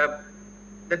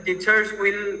the teachers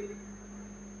will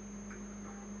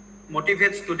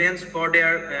motivate students for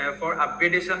their for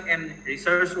upgradation and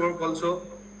research work also.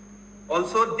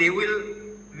 Also, they will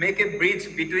make a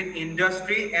bridge between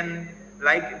industry and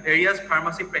like various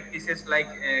pharmacy practices like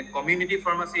community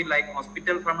pharmacy, like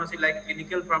hospital pharmacy, like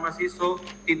clinical pharmacy. So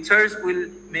teachers will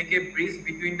make a bridge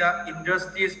between the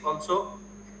industries also.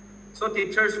 So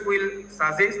teachers will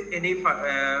suggest any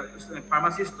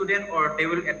pharmacy student, or they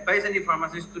will advise any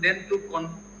pharmacy student to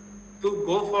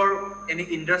go for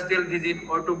any industrial visit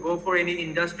or to go for any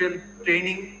industrial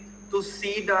training to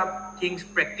see the things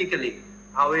practically,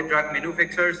 how a drug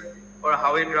manufactures or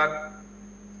how a drug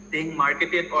being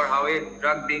marketed or how a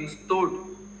drug being stored.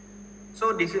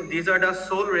 So these are the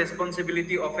sole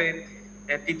responsibility of a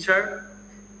teacher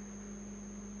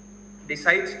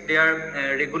besides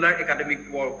their regular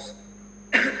academic works.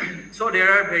 So there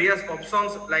are various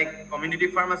options like community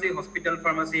pharmacy, hospital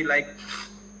pharmacy, like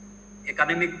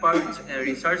academic parts,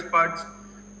 research parts,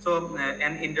 so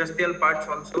and industrial parts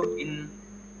also in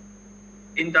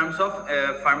terms of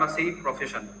pharmacy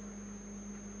profession.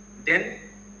 Then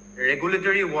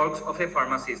regulatory works of a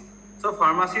pharmacist. So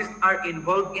pharmacists are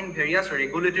involved in various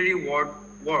regulatory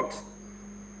works.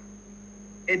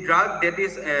 A drug that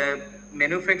is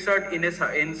manufactured in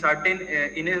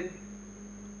a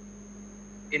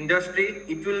industry,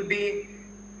 it will be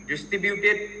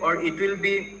distributed or it will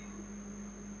be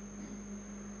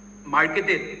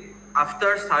marketed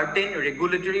after certain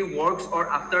regulatory works or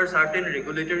after certain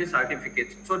regulatory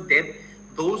certificates. So that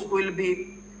those will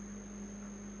be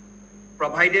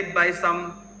provided by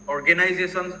some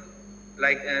organizations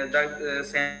like that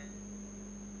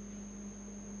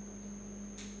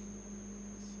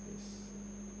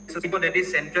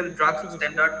is Central Drug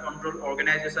Standard Control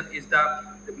Organization is the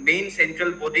main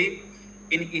central body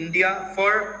in India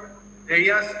for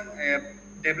various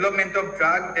development of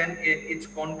drug, then its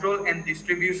control and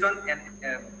distribution and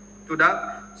to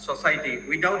the society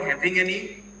without having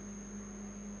any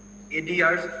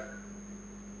ADRs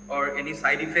or any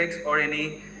side effects or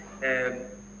any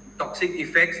toxic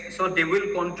effects. So they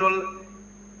will control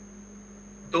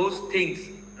those things.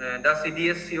 The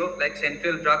CDSCO, like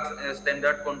Central Drug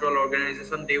Standard Control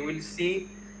Organization, they will see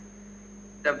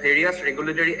the various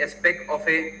regulatory aspect of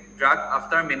a drug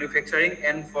after manufacturing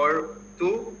and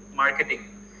to marketing.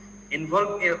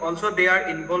 Also, they are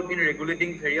involved in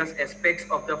regulating various aspects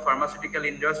of the pharmaceutical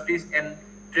industries and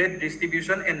trade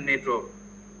distribution and network.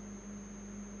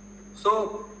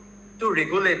 So, to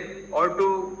regulate or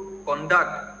to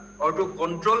conduct or to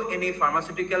control any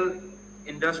pharmaceutical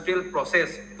industrial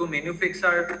process to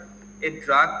manufacture a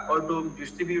drug or to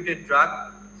distribute a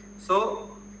drug,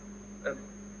 so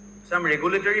some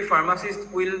regulatory pharmacists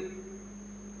will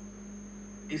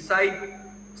decide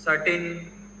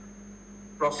certain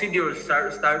procedures,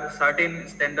 certain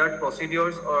standard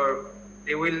procedures, or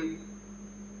they will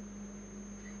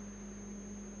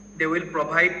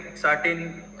provide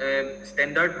certain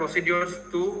standard procedures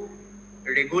to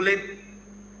regulate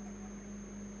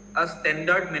a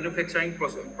standard manufacturing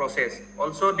process.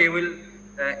 Also, they will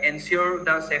ensure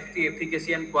the safety,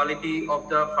 efficacy, and quality of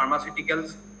the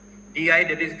pharmaceuticals. DI,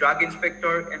 that is drug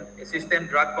inspector, and assistant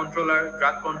drug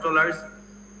controllers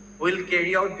will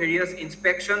carry out various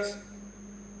inspections,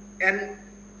 and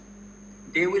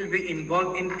they will be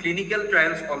involved in clinical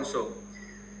trials also.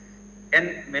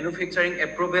 and manufacturing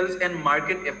approvals and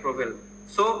market approval.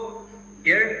 So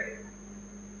here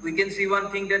we can see one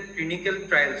thing, that clinical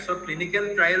trials. So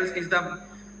clinical trials is an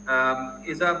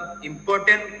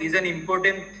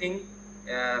important thing,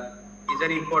 is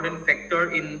an important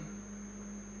factor in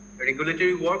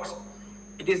regulatory works.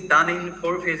 It is done in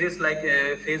 4 phases, like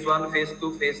phase 1, phase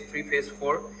 2, phase 3, phase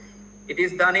 4. It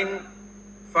is done in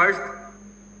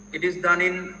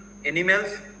animals,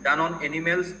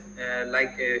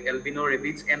 like albino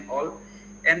rabbits and all.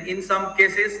 And in some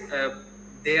cases,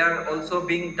 they are also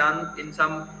being done in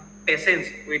some patients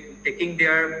with taking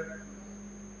their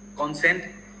consent.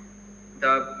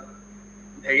 The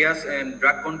various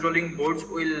drug controlling boards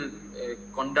will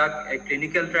conduct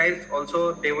clinical trials.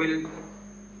 Also, they will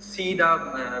see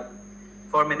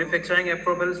for manufacturing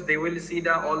approvals, they will see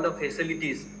all the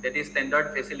facilities, that is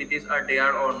standard facilities, are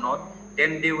there or not.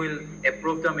 Then they will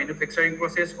approve the manufacturing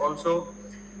process. Also,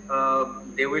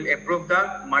 they will approve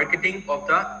the marketing of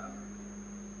the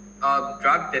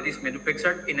drug that is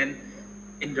manufactured in an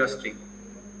industry.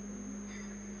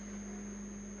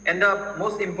 And the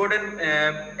most important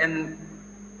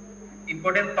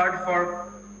important part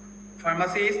for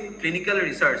pharmacy is clinical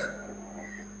research.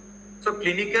 So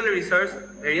clinical research,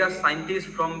 various scientists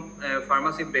from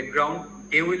pharmacy background,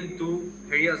 they will do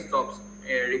various jobs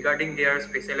regarding their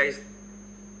specialized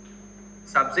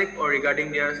subject or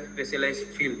regarding their specialized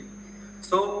field.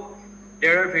 So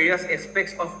there are various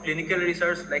aspects of clinical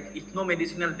research, like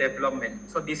ethnomedicinal development.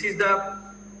 So this is the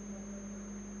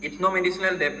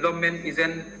ethnomedicinal development is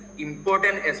an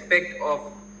important aspect of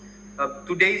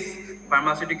today's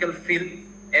pharmaceutical field,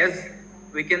 as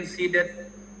we can see that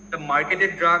the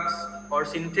marketed drugs or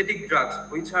synthetic drugs,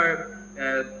 which are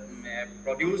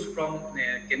produced from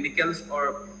chemicals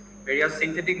or various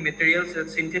synthetic materials,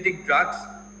 synthetic drugs,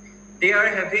 they are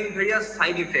having various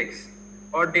side effects,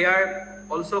 or they are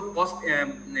also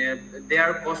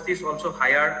their cost is also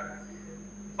higher.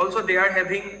 Also, they are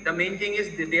having, the main thing is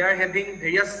they are having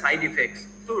various side effects.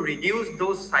 To reduce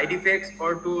those side effects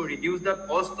or to reduce the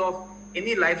cost of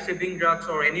any life-saving drugs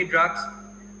or any drugs,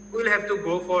 we'll have to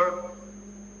go for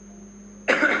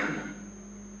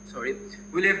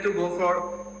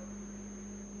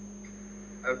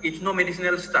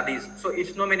ethnomedicinal studies. So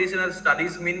ethnomedicinal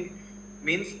studies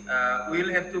means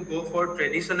we'll have to go for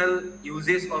traditional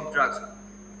uses of drugs.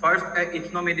 First, for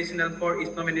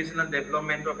ethnomedicinal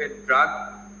development of a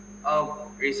drug, a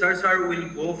researcher will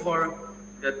go for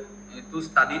to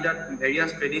study the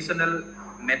various traditional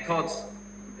methods,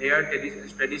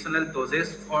 traditional dosage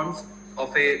forms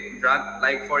of a drug,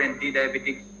 like for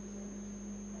anti-diabetic.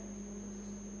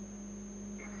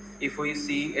 If we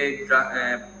see a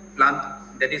plant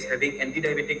that is having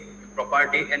anti-diabetic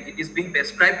property and it is being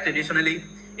prescribed traditionally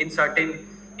in certain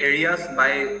areas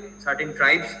by certain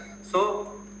tribes,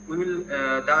 so we will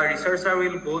the researcher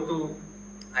will go to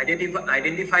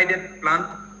identify that plant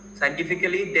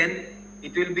scientifically. Then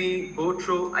it will be go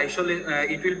through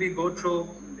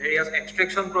various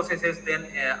extraction processes, then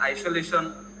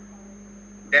isolation,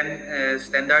 then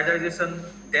standardization,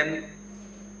 then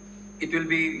it will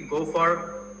be go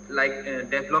for like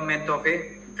development of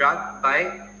a drug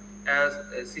by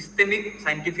systemic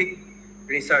scientific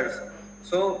research.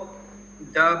 So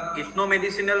the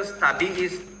ethnomedicinal study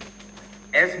is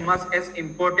as much as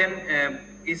important,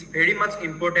 is very much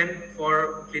important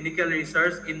for clinical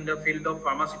research in the field of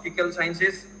pharmaceutical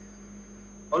sciences.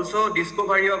 Also,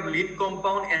 discovery of lead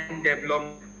compound and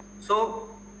development. So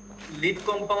lead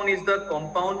compound is the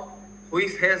compound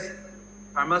which has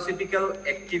pharmaceutical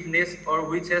activeness or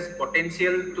which has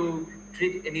potential to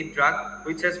treat any drug,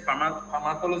 which has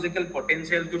pharmacological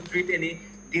potential to treat any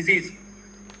disease,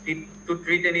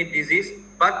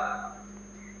 but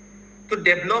to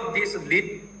develop this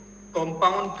lead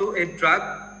compound to a drug,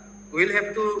 we'll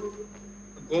have to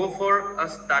go for a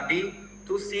study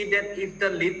to see that if the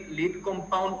lead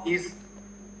compound is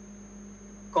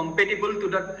compatible to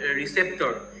the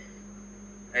receptor.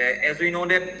 As we know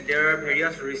that there are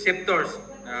various receptors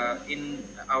in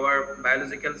our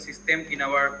biological system, in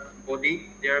our body,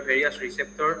 there are various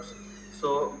receptors.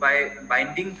 So by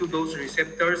binding to those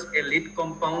receptors, a lead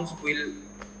compounds will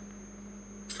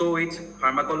show its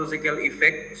pharmacological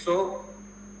effect. So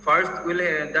first,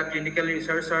 the clinical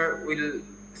researcher will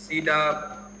see they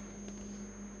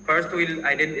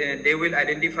will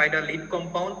identify the lead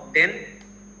compound. Then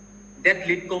that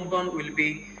lead compound will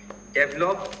be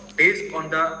developed based on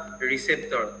the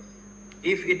receptor.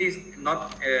 If it is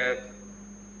not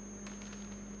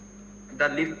the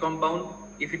lead compound,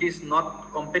 if it is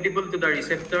not compatible to the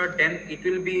receptor, then it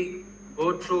will be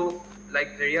go through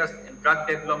like various drug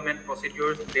development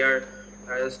procedures. They are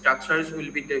structures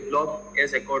will be developed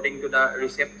as according to the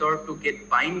receptor to get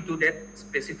bind to that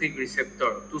specific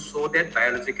receptor to show that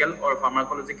biological or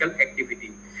pharmacological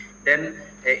activity. Then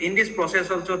in this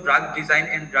process also drug design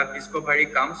and drug discovery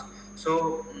comes.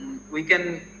 So we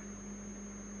can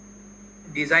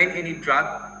design any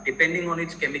drug depending on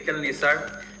its chemical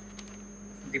nature,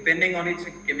 depending on its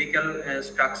chemical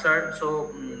structure.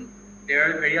 So there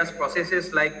are various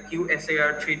processes like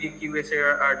QSAR, 3D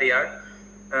QSAR are there.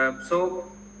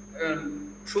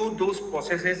 Through those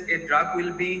processes, a drug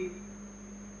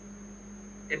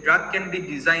can be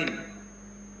designed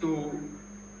to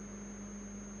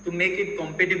make it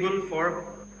compatible for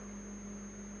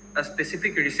a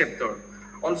specific receptor.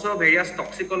 Also, various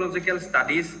toxicological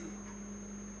studies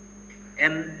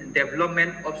and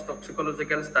development of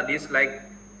toxicological studies, like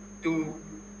to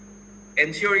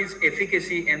ensure its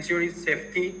efficacy, ensure its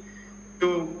safety,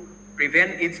 to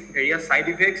prevent its various side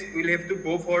effects, we'll have to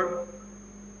go for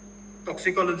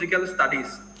toxicological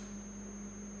studies.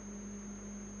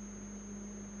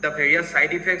 The various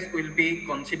side effects will be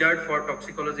considered for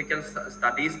toxicological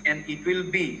studies, and it will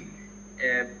be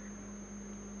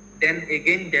then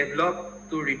again developed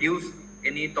to reduce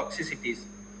any toxicities.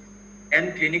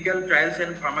 And clinical trials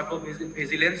and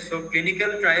pharmacovigilance. So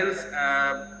clinical trials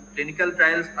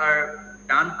are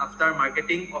done after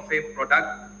marketing of a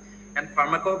product, and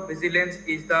pharmacovigilance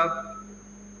is the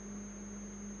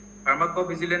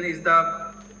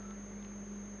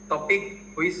topic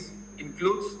which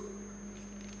includes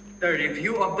the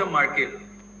review of the market.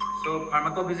 So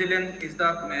pharmacovigilance is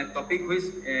the topic which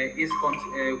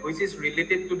is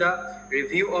related to the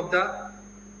review of the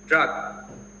drug.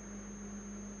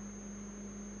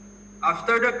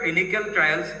 After the clinical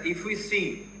trials, if we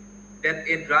see that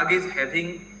a drug is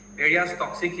having various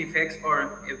toxic effects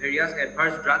or various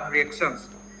adverse drug reactions,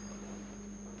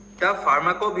 the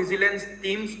pharmacovigilance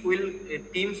teams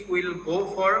will go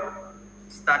for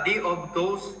study of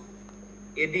those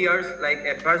ADRs, like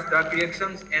adverse drug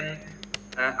reactions and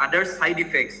other side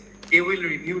effects. They will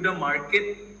review the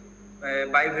market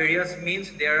by various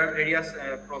means. There are various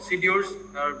procedures,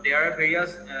 or there are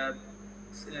various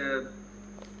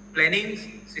plannings,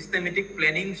 systematic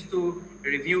plannings to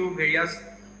review various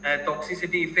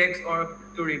toxicity effects or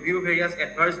to review various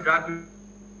adverse drug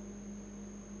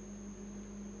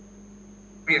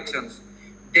reactions.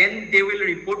 Then they will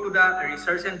report to the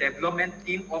research and development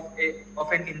team of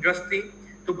an industry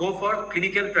to go for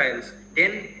clinical trials.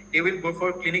 Then they will go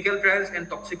for clinical trials and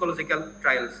toxicological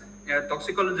trials,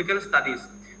 toxicological studies.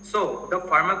 So the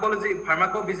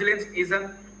pharmacovigilance is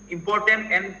an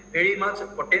important and very much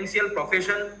potential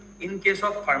profession in case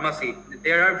of pharmacy.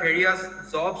 There are various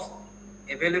jobs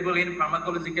available in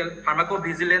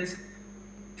pharmacovigilance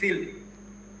field.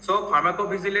 So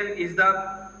pharmacovigilance is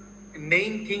the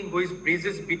main thing which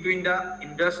bridges between the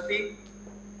industry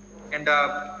and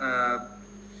the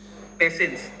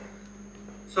patients.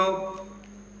 So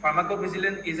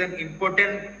pharmacovigilance is an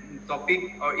important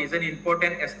topic or is an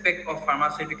important aspect of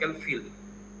pharmaceutical field.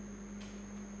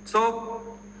 So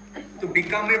to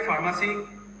become a pharmacist,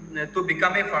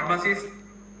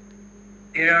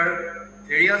 there are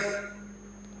various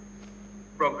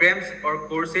programs or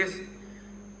courses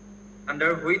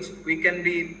under which we can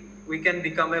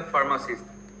become a pharmacist.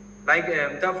 Like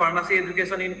the pharmacy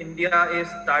education in India is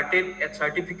started at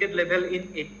certificate level in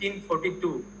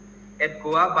 1842 at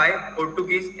Goa by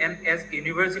Portuguese, and as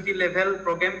university level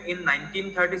program in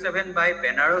 1937 by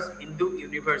Benares Hindu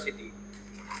University.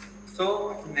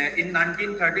 So in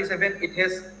 1937 it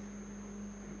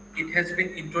has been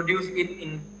introduced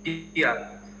in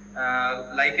India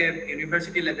like a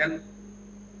university level.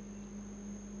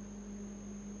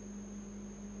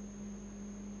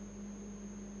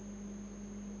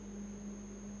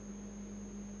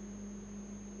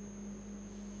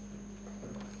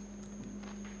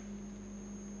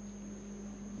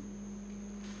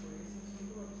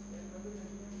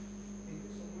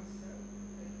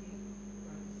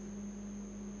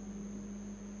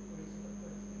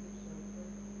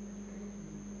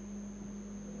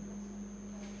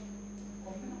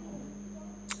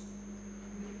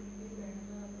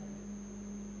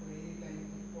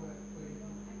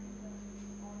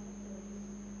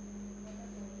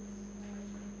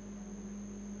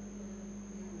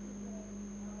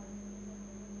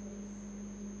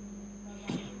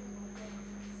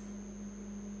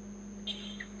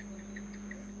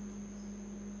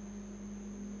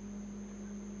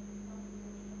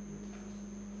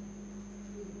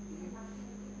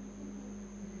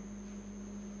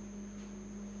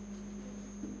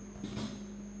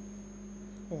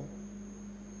 Oh.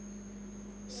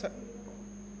 Sir,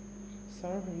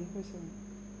 হেৰি হৈছে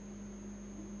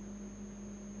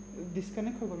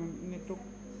disconnect হৈ গ'ল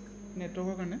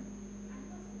নেটৱৰ্কৰ কাৰণে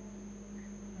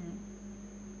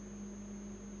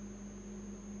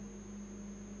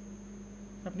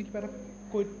আপুনি কিবা এটা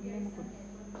কৈ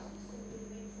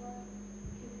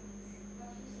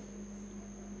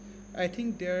I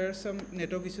think there are some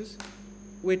network issues.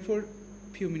 Wait for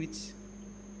few minutes.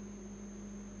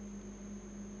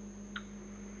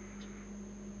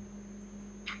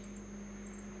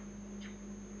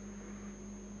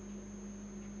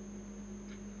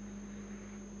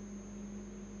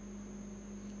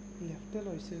 Left a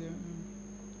loise.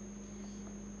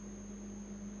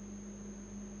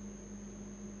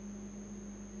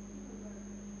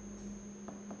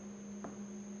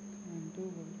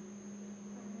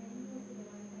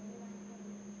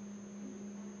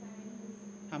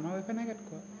 আমাৰ ৱাইফাই নাই কাট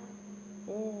খোৱা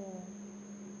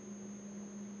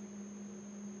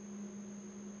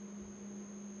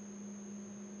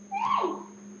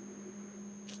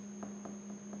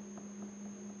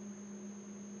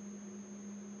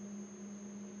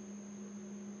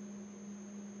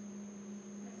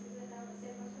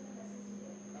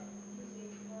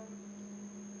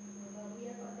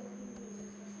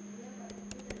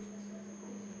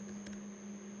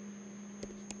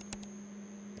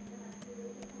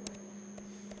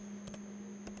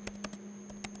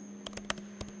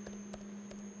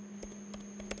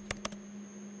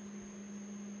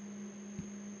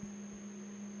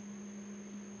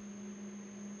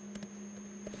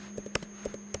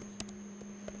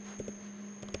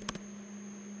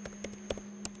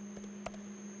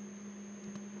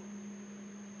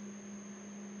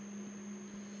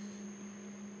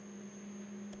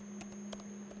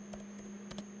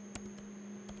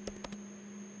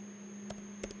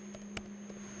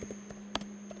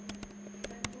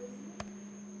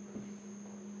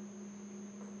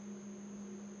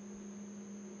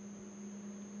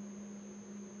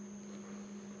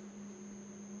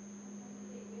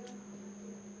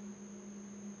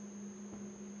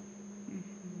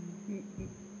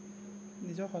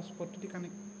নিজৰ হটস্পটটো দি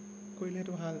কানেক্ট কৰিলে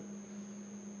সেইটো ভাল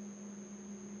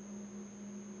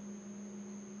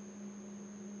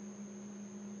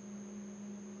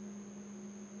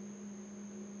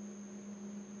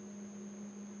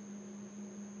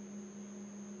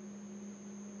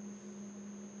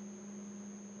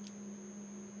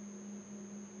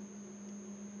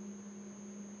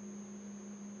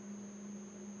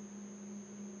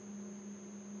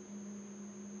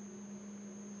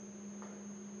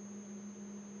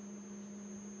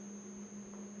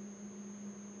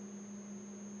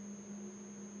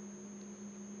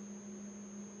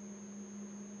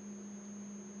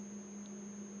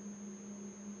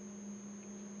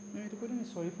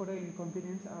Sorry for the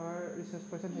inconvenience. Our research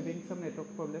person having some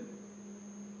network problem.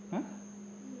 Huh?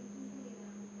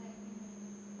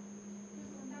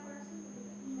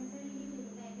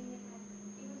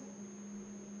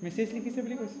 Message লিখিছে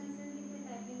বুলি কৈছে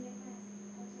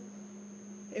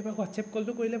এবাৰ হোৱাটছএপ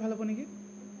কলটো কৰিলে ভাল হ'ব নেকি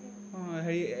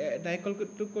হেৰি ডাইৰেক্ট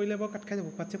কলটো কৰিলে বাৰু কাট খাই যাব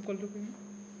হোৱাটছএপ কলটো কৰিম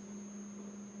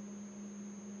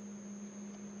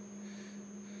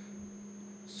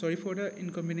Sorry for the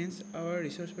inconvenience. Our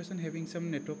resource person having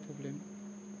some network problem.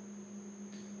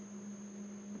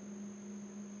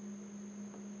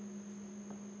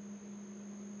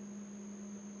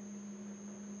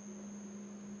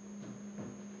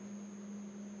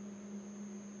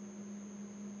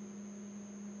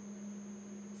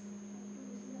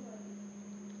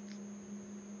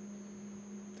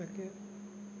 তাকে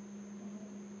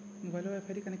মোবাইলৰ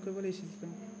ৱাইফাই দি কানেক্ট কৰিব লাগিছিল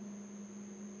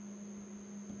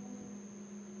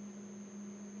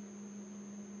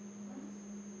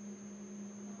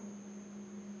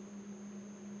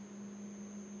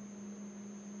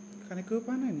কানেক্ট কৰিব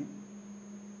পৰা নাই নি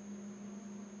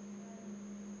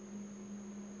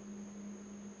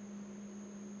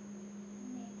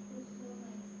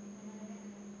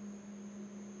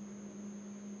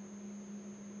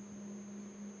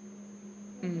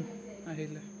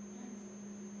আহিলে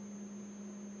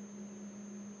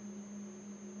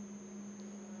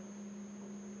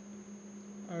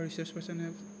Our research person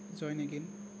have joined again.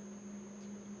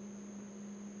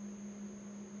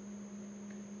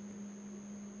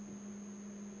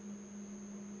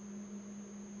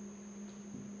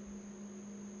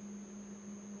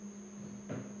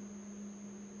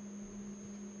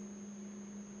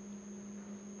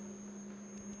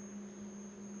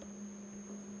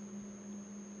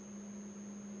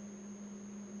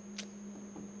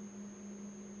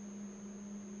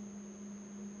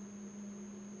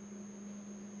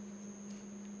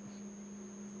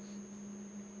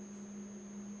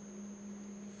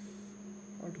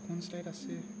 দুখন স্লাইড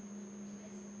আছে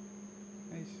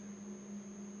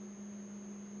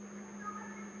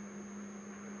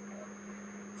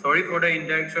Sorry for the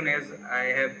interaction as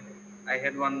I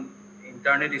had one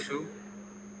internet issue.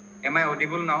 Am I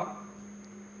audible now?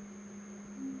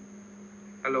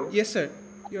 Hello? Yes, sir.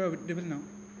 You are audible now.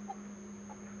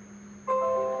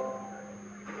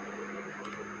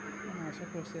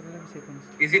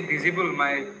 Is it visible,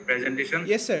 my presentation?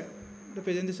 Yes, sir. The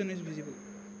presentation is visible.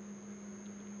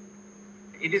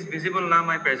 It is visible now,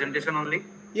 my presentation only?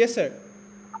 Yes, sir.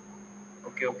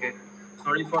 Okay, okay.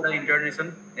 Sorry for the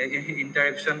interruption.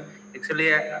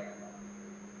 Actually,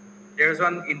 there's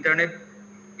one internet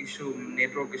issue,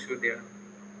 network issue there.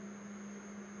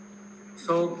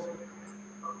 So,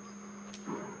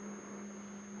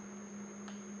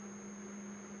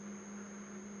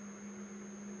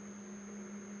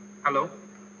 hello?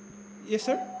 Yes,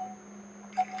 sir.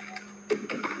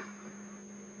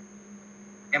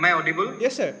 Am I audible?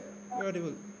 Yes, sir. You're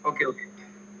audible. Okay, okay.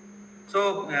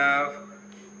 So,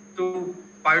 to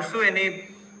pursue any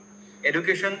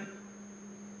education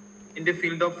in the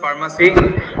field of pharmacy,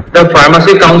 the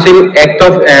Pharmacy Council Act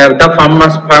of the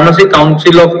Pharmacy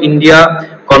Council of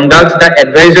India conducts the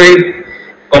advisory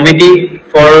committee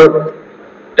for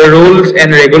the rules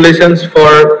and regulations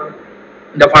for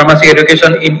the pharmacy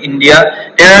education in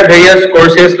India. There are various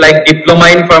courses like Diploma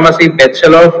in Pharmacy,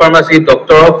 Bachelor of Pharmacy,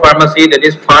 Doctor of Pharmacy, that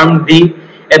is PharmD,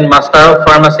 and Master of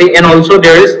Pharmacy, and also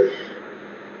there is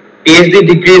PhD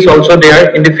degrees also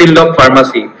there in the field of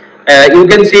pharmacy. You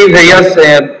can see various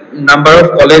number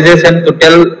of colleges and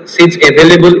total seats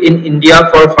available in India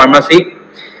for pharmacy,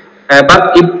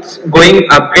 but it's going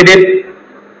upgraded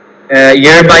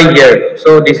year by year.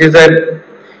 So this is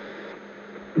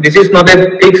not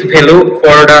a fixed value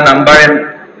for the number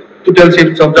and total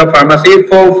seats of the pharmacy.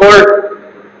 For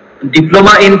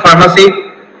diploma in pharmacy,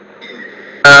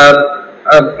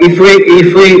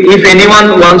 if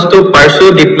anyone wants to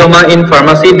pursue diploma in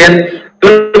pharmacy, then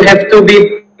you will have to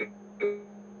be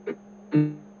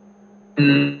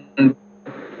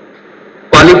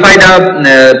qualified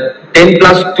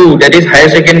 10+2, that is higher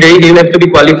secondary. You have to be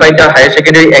qualified the higher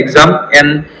secondary exam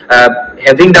and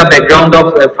having the background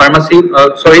of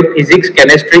physics,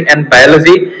 chemistry, and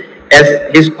biology as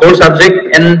his core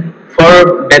subject. And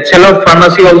for Bachelor of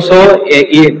Pharmacy also,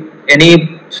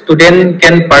 any student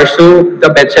can pursue the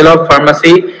Bachelor of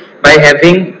Pharmacy by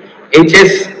having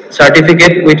HS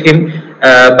certificate with him.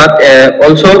 But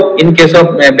also in case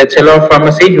of Bachelor of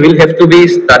Pharmacy, he will have to be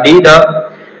study the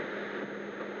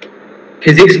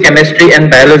physics, chemistry,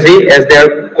 and biology as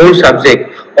their core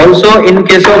subject. Also, in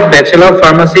case of Bachelor of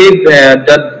Pharmacy,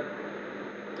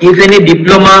 if any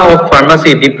diploma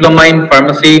in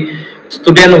pharmacy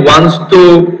student wants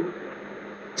to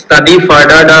study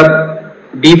further the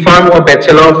B Pharm or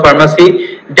Bachelor of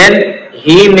Pharmacy, then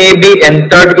he may be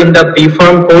entered in the B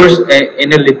Pharm course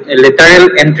in a lateral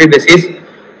entry basis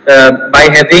by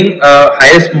having a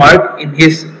highest mark in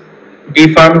his B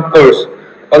Pharm course.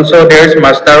 Also, there is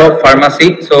Master of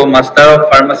Pharmacy. So, Master of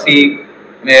Pharmacy,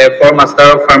 for Master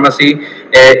of Pharmacy,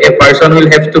 a person will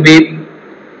have to be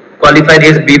qualified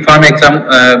his B Pharm exam,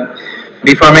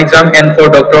 and for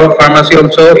Doctor of Pharmacy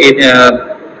also,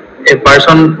 a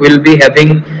person will be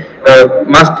having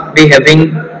must be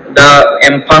having the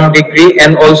M Pharm degree,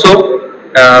 and also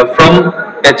from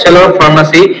Bachelor of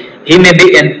Pharmacy, he may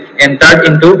be entered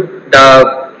into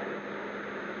the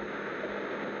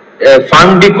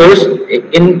PharmD course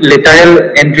in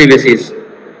lateral entry basis.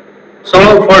 So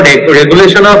for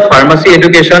regulation of pharmacy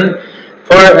education,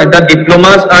 for the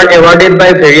diplomas are awarded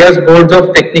by various boards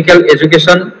of technical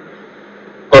education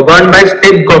governed by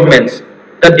state governments.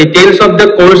 The details of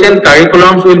the course and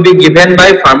curriculums will be given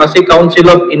by Pharmacy Council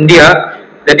of India,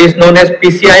 that is known as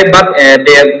PCI, but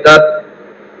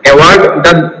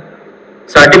the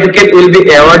certificate will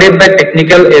be awarded by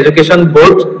technical education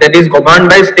boards, that is governed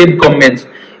by state governments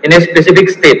in a specific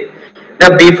state.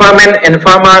 The B Pharm and N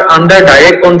Pharm are under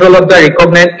direct control of the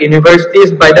recognized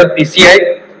universities by the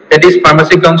PCI, that is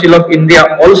Pharmacy Council of India.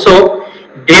 Also,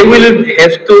 they will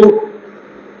have to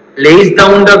lays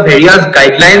down the various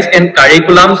guidelines and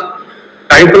curriculum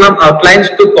outlines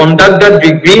to conduct the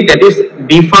degree, that is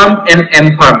B Pharm and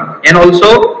M Pharm, and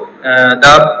also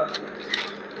the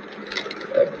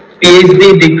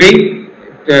PhD degree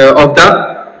of the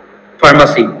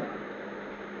pharmacy.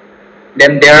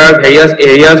 Then there are various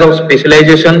areas of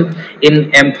specialization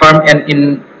in M Pharm and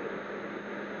in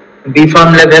B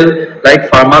Pharm level, like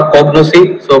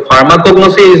pharmacognosy. So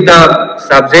pharmacognosy is the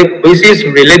subject which is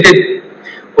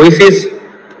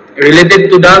related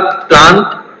to the plant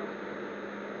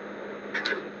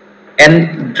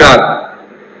and drug.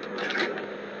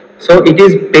 So it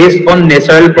is based on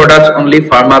natural products only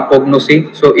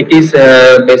pharmacognosy. So it is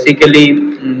basically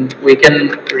we can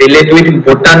relate with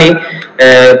botany.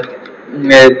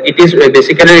 It is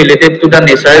basically related to the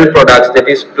natural products, that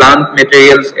is plant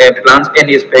materials, plants and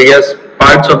its various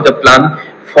parts of the plant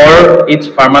for its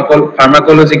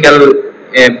pharmacological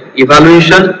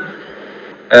evaluation.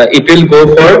 It will go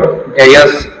for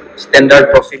various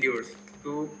standard procedures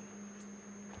to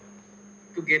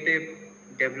get a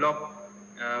developed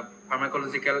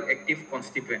pharmacological active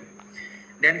constituent.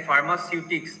 Then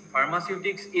pharmaceutics.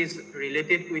 Pharmaceutics is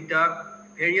related with the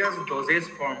various dosage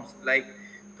forms, like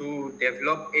to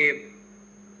develop a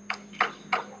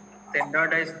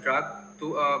standardized drug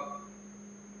to a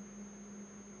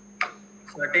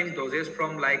certain doses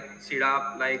from like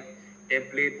syrup, like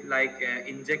tablet, like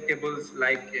injectables,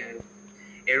 like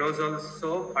aerosols.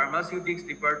 So pharmaceutics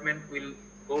department will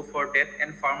go for that.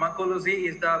 And pharmacology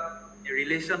is the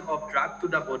relation of drug to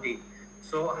the body.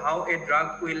 So how a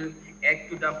drug will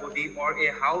act to the body, or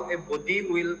how a body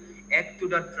will act to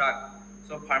the drug.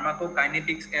 So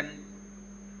pharmacokinetics and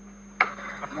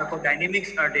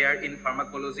pharmacodynamics are there in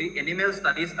pharmacology. Animal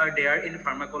studies are there in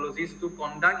pharmacology to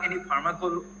conduct any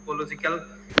pharmacological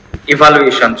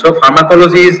evaluation. So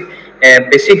pharmacology is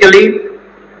basically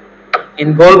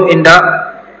involved in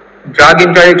the drug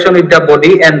interaction with the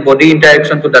body and body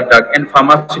interaction to the drug, and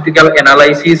pharmaceutical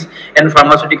analysis and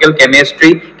pharmaceutical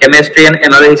chemistry and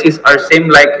analysis are same,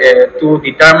 like to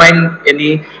determine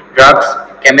any drugs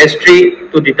chemistry,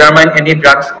 to determine any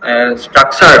drugs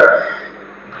structure,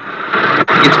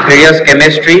 its various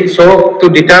chemistry. So to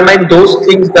determine those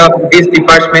things, these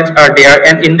departments are there.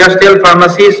 And industrial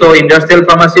pharmacy. So industrial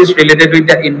pharmacy is related with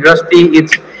the industry,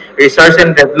 its research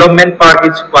and development part,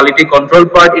 its quality control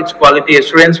part, its quality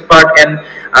assurance part, and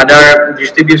other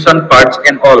distribution parts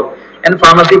and all. And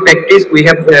pharmacy practice, we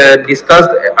have discussed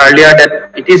earlier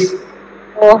that it is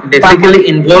basically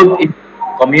involved in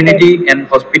community and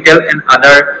hospital and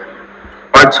other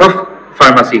parts of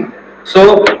pharmacy.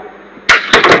 So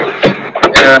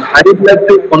I would like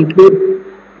to conclude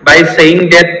by saying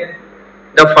that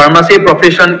the pharmacy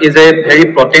profession is a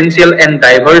very potential and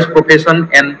diverse profession,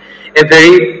 and a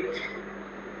very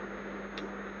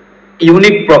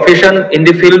unique profession in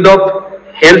the field of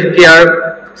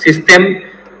healthcare system.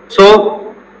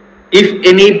 So if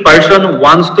any person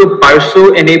wants to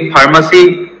pursue any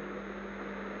pharmacy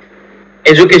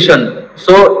education,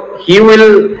 so he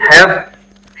will have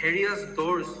various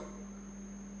doors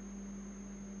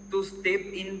to step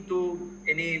into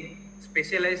any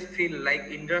specialized field, like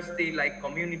industry, like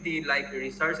community, like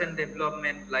research and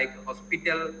development, like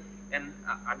hospital and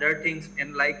other things,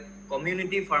 and like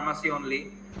community pharmacy only.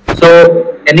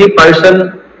 So any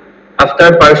person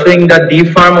after pursuing the D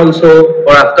farm also,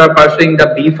 or after pursuing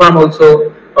the B farm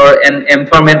also, or an M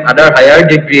farm and other higher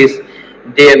degrees,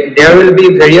 there will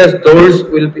be various doors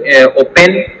will be,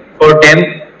 open for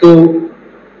them to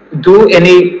do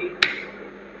any,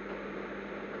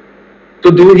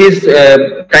 to do his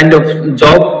kind of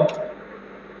job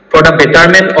for the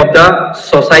betterment of the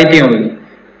society only.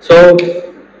 So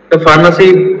the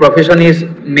pharmacy profession is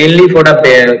mainly for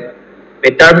the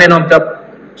betterment of the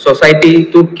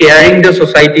society, to caring the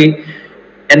society,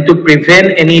 and to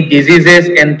prevent any diseases,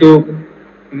 and to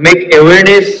make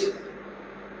awareness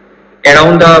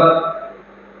around the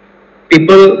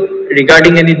people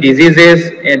regarding any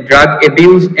diseases and drug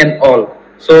abuse and all.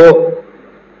 So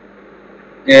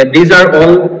these are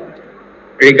all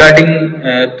regarding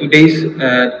today's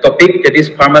topic, that is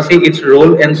pharmacy, its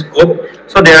role and scope.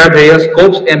 So there are various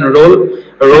scopes and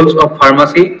roles of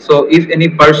pharmacy. So if any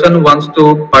person wants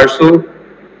to pursue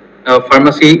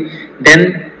pharmacy,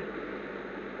 then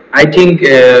I think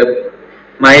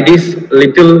my this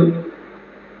little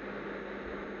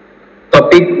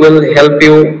topic will help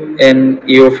you in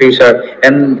your future.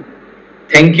 And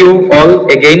thank you all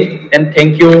again, and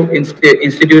thank you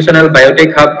Institutional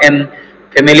Biotech Hub and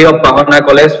family of Bahana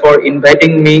College for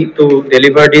inviting me to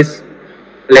deliver this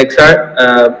lecture.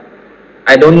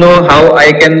 I don't know how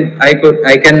I can express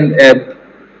myself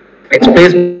in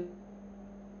English, but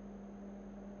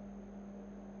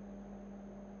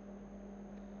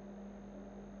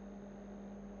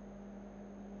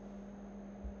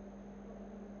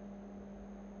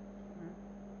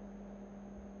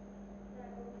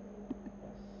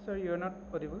Sir, you are not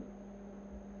audible.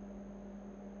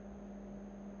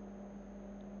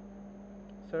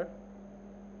 Sir?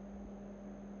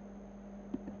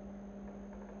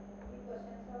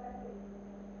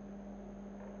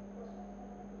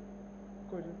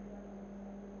 कोई नहीं.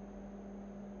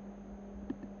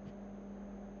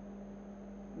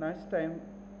 Nice time.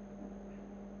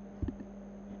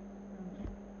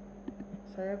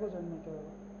 আকৌ join নাইকিয়া হ'ব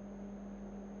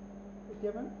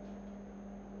এতিয়া মেম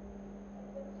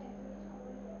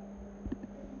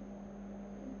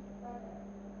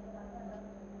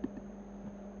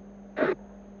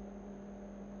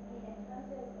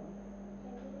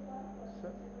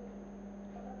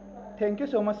Thank you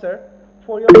so much, sir,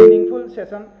 for your meaningful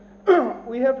session.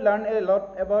 We have learned a lot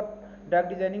about drug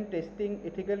designing, testing,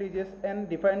 ethical uses, and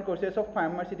different courses of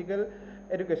pharmaceutical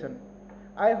education.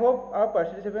 I hope our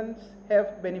participants have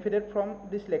benefited from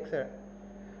this lecture.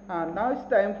 Now it's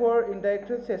time for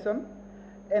interactive session.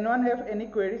 Anyone have any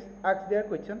queries? Ask their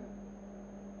question,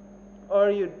 or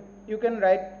you can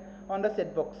write on the chat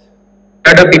box.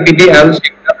 The PPT, I will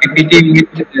share the PPT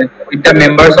with the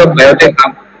members of Biotech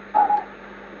Hub.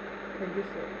 Thank you,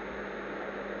 sir.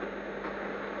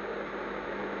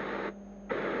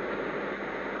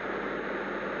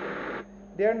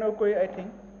 There are no query, I think.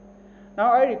 Now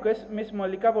I request Ms.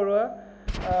 Malika Barua,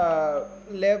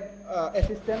 Lab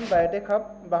Assistant Biotech Hub,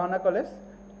 Bahana College,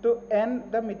 to end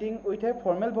the meeting with a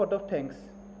formal vote of thanks.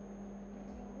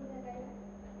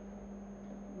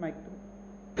 Mike.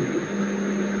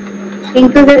 Thank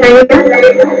you, Zakaria.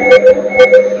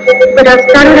 Good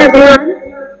afternoon, everyone.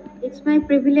 It's my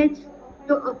privilege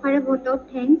to offer a vote of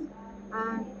thanks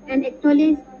and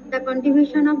acknowledge the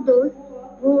contribution of those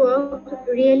who worked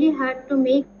really hard to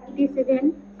make this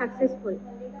event successful.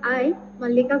 I,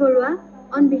 Malika Barua,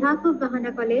 on behalf of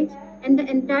Bahana College and the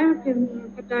entire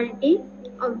fraternity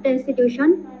of the institution,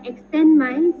 extend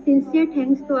my sincere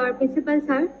thanks to our principal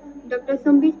sir, Dr.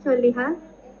 Sambit Cholliha,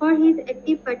 for his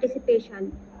active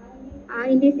participation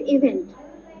in this event.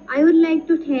 I would like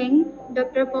to thank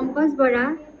Dr. Pankaj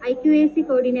Bora, IQAC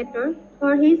coordinator,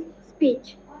 for his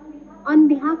speech. On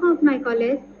behalf of my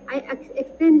college, I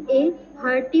extend a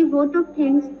hearty vote of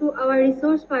thanks to our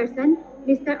resource person,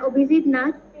 Mr. Abhijit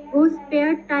Nath, who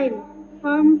spared time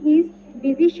from his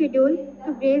busy schedule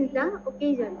to grace the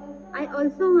occasion. I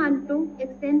also want to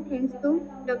extend thanks to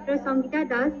Dr. Sangita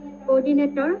Das,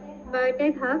 coordinator,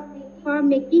 Biotech Hub, for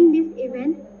making this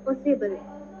event possible.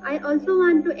 I also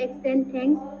want to extend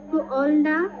thanks to all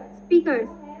the speakers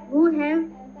who have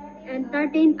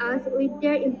entertained us with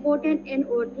their important and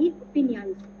worthy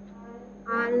opinions.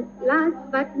 Last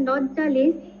but not the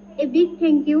least, a big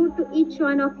thank you to each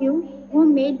one of you who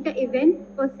made the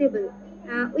event possible.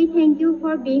 We thank you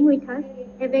for being with us.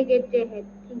 Have a great day ahead.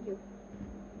 Thank you.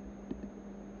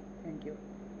 Thank you.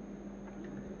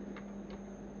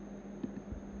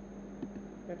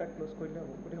 এটা close কৰিলে হ'ব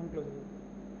গোটেইখন close হ'ব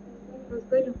Close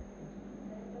কৰি দিওঁ।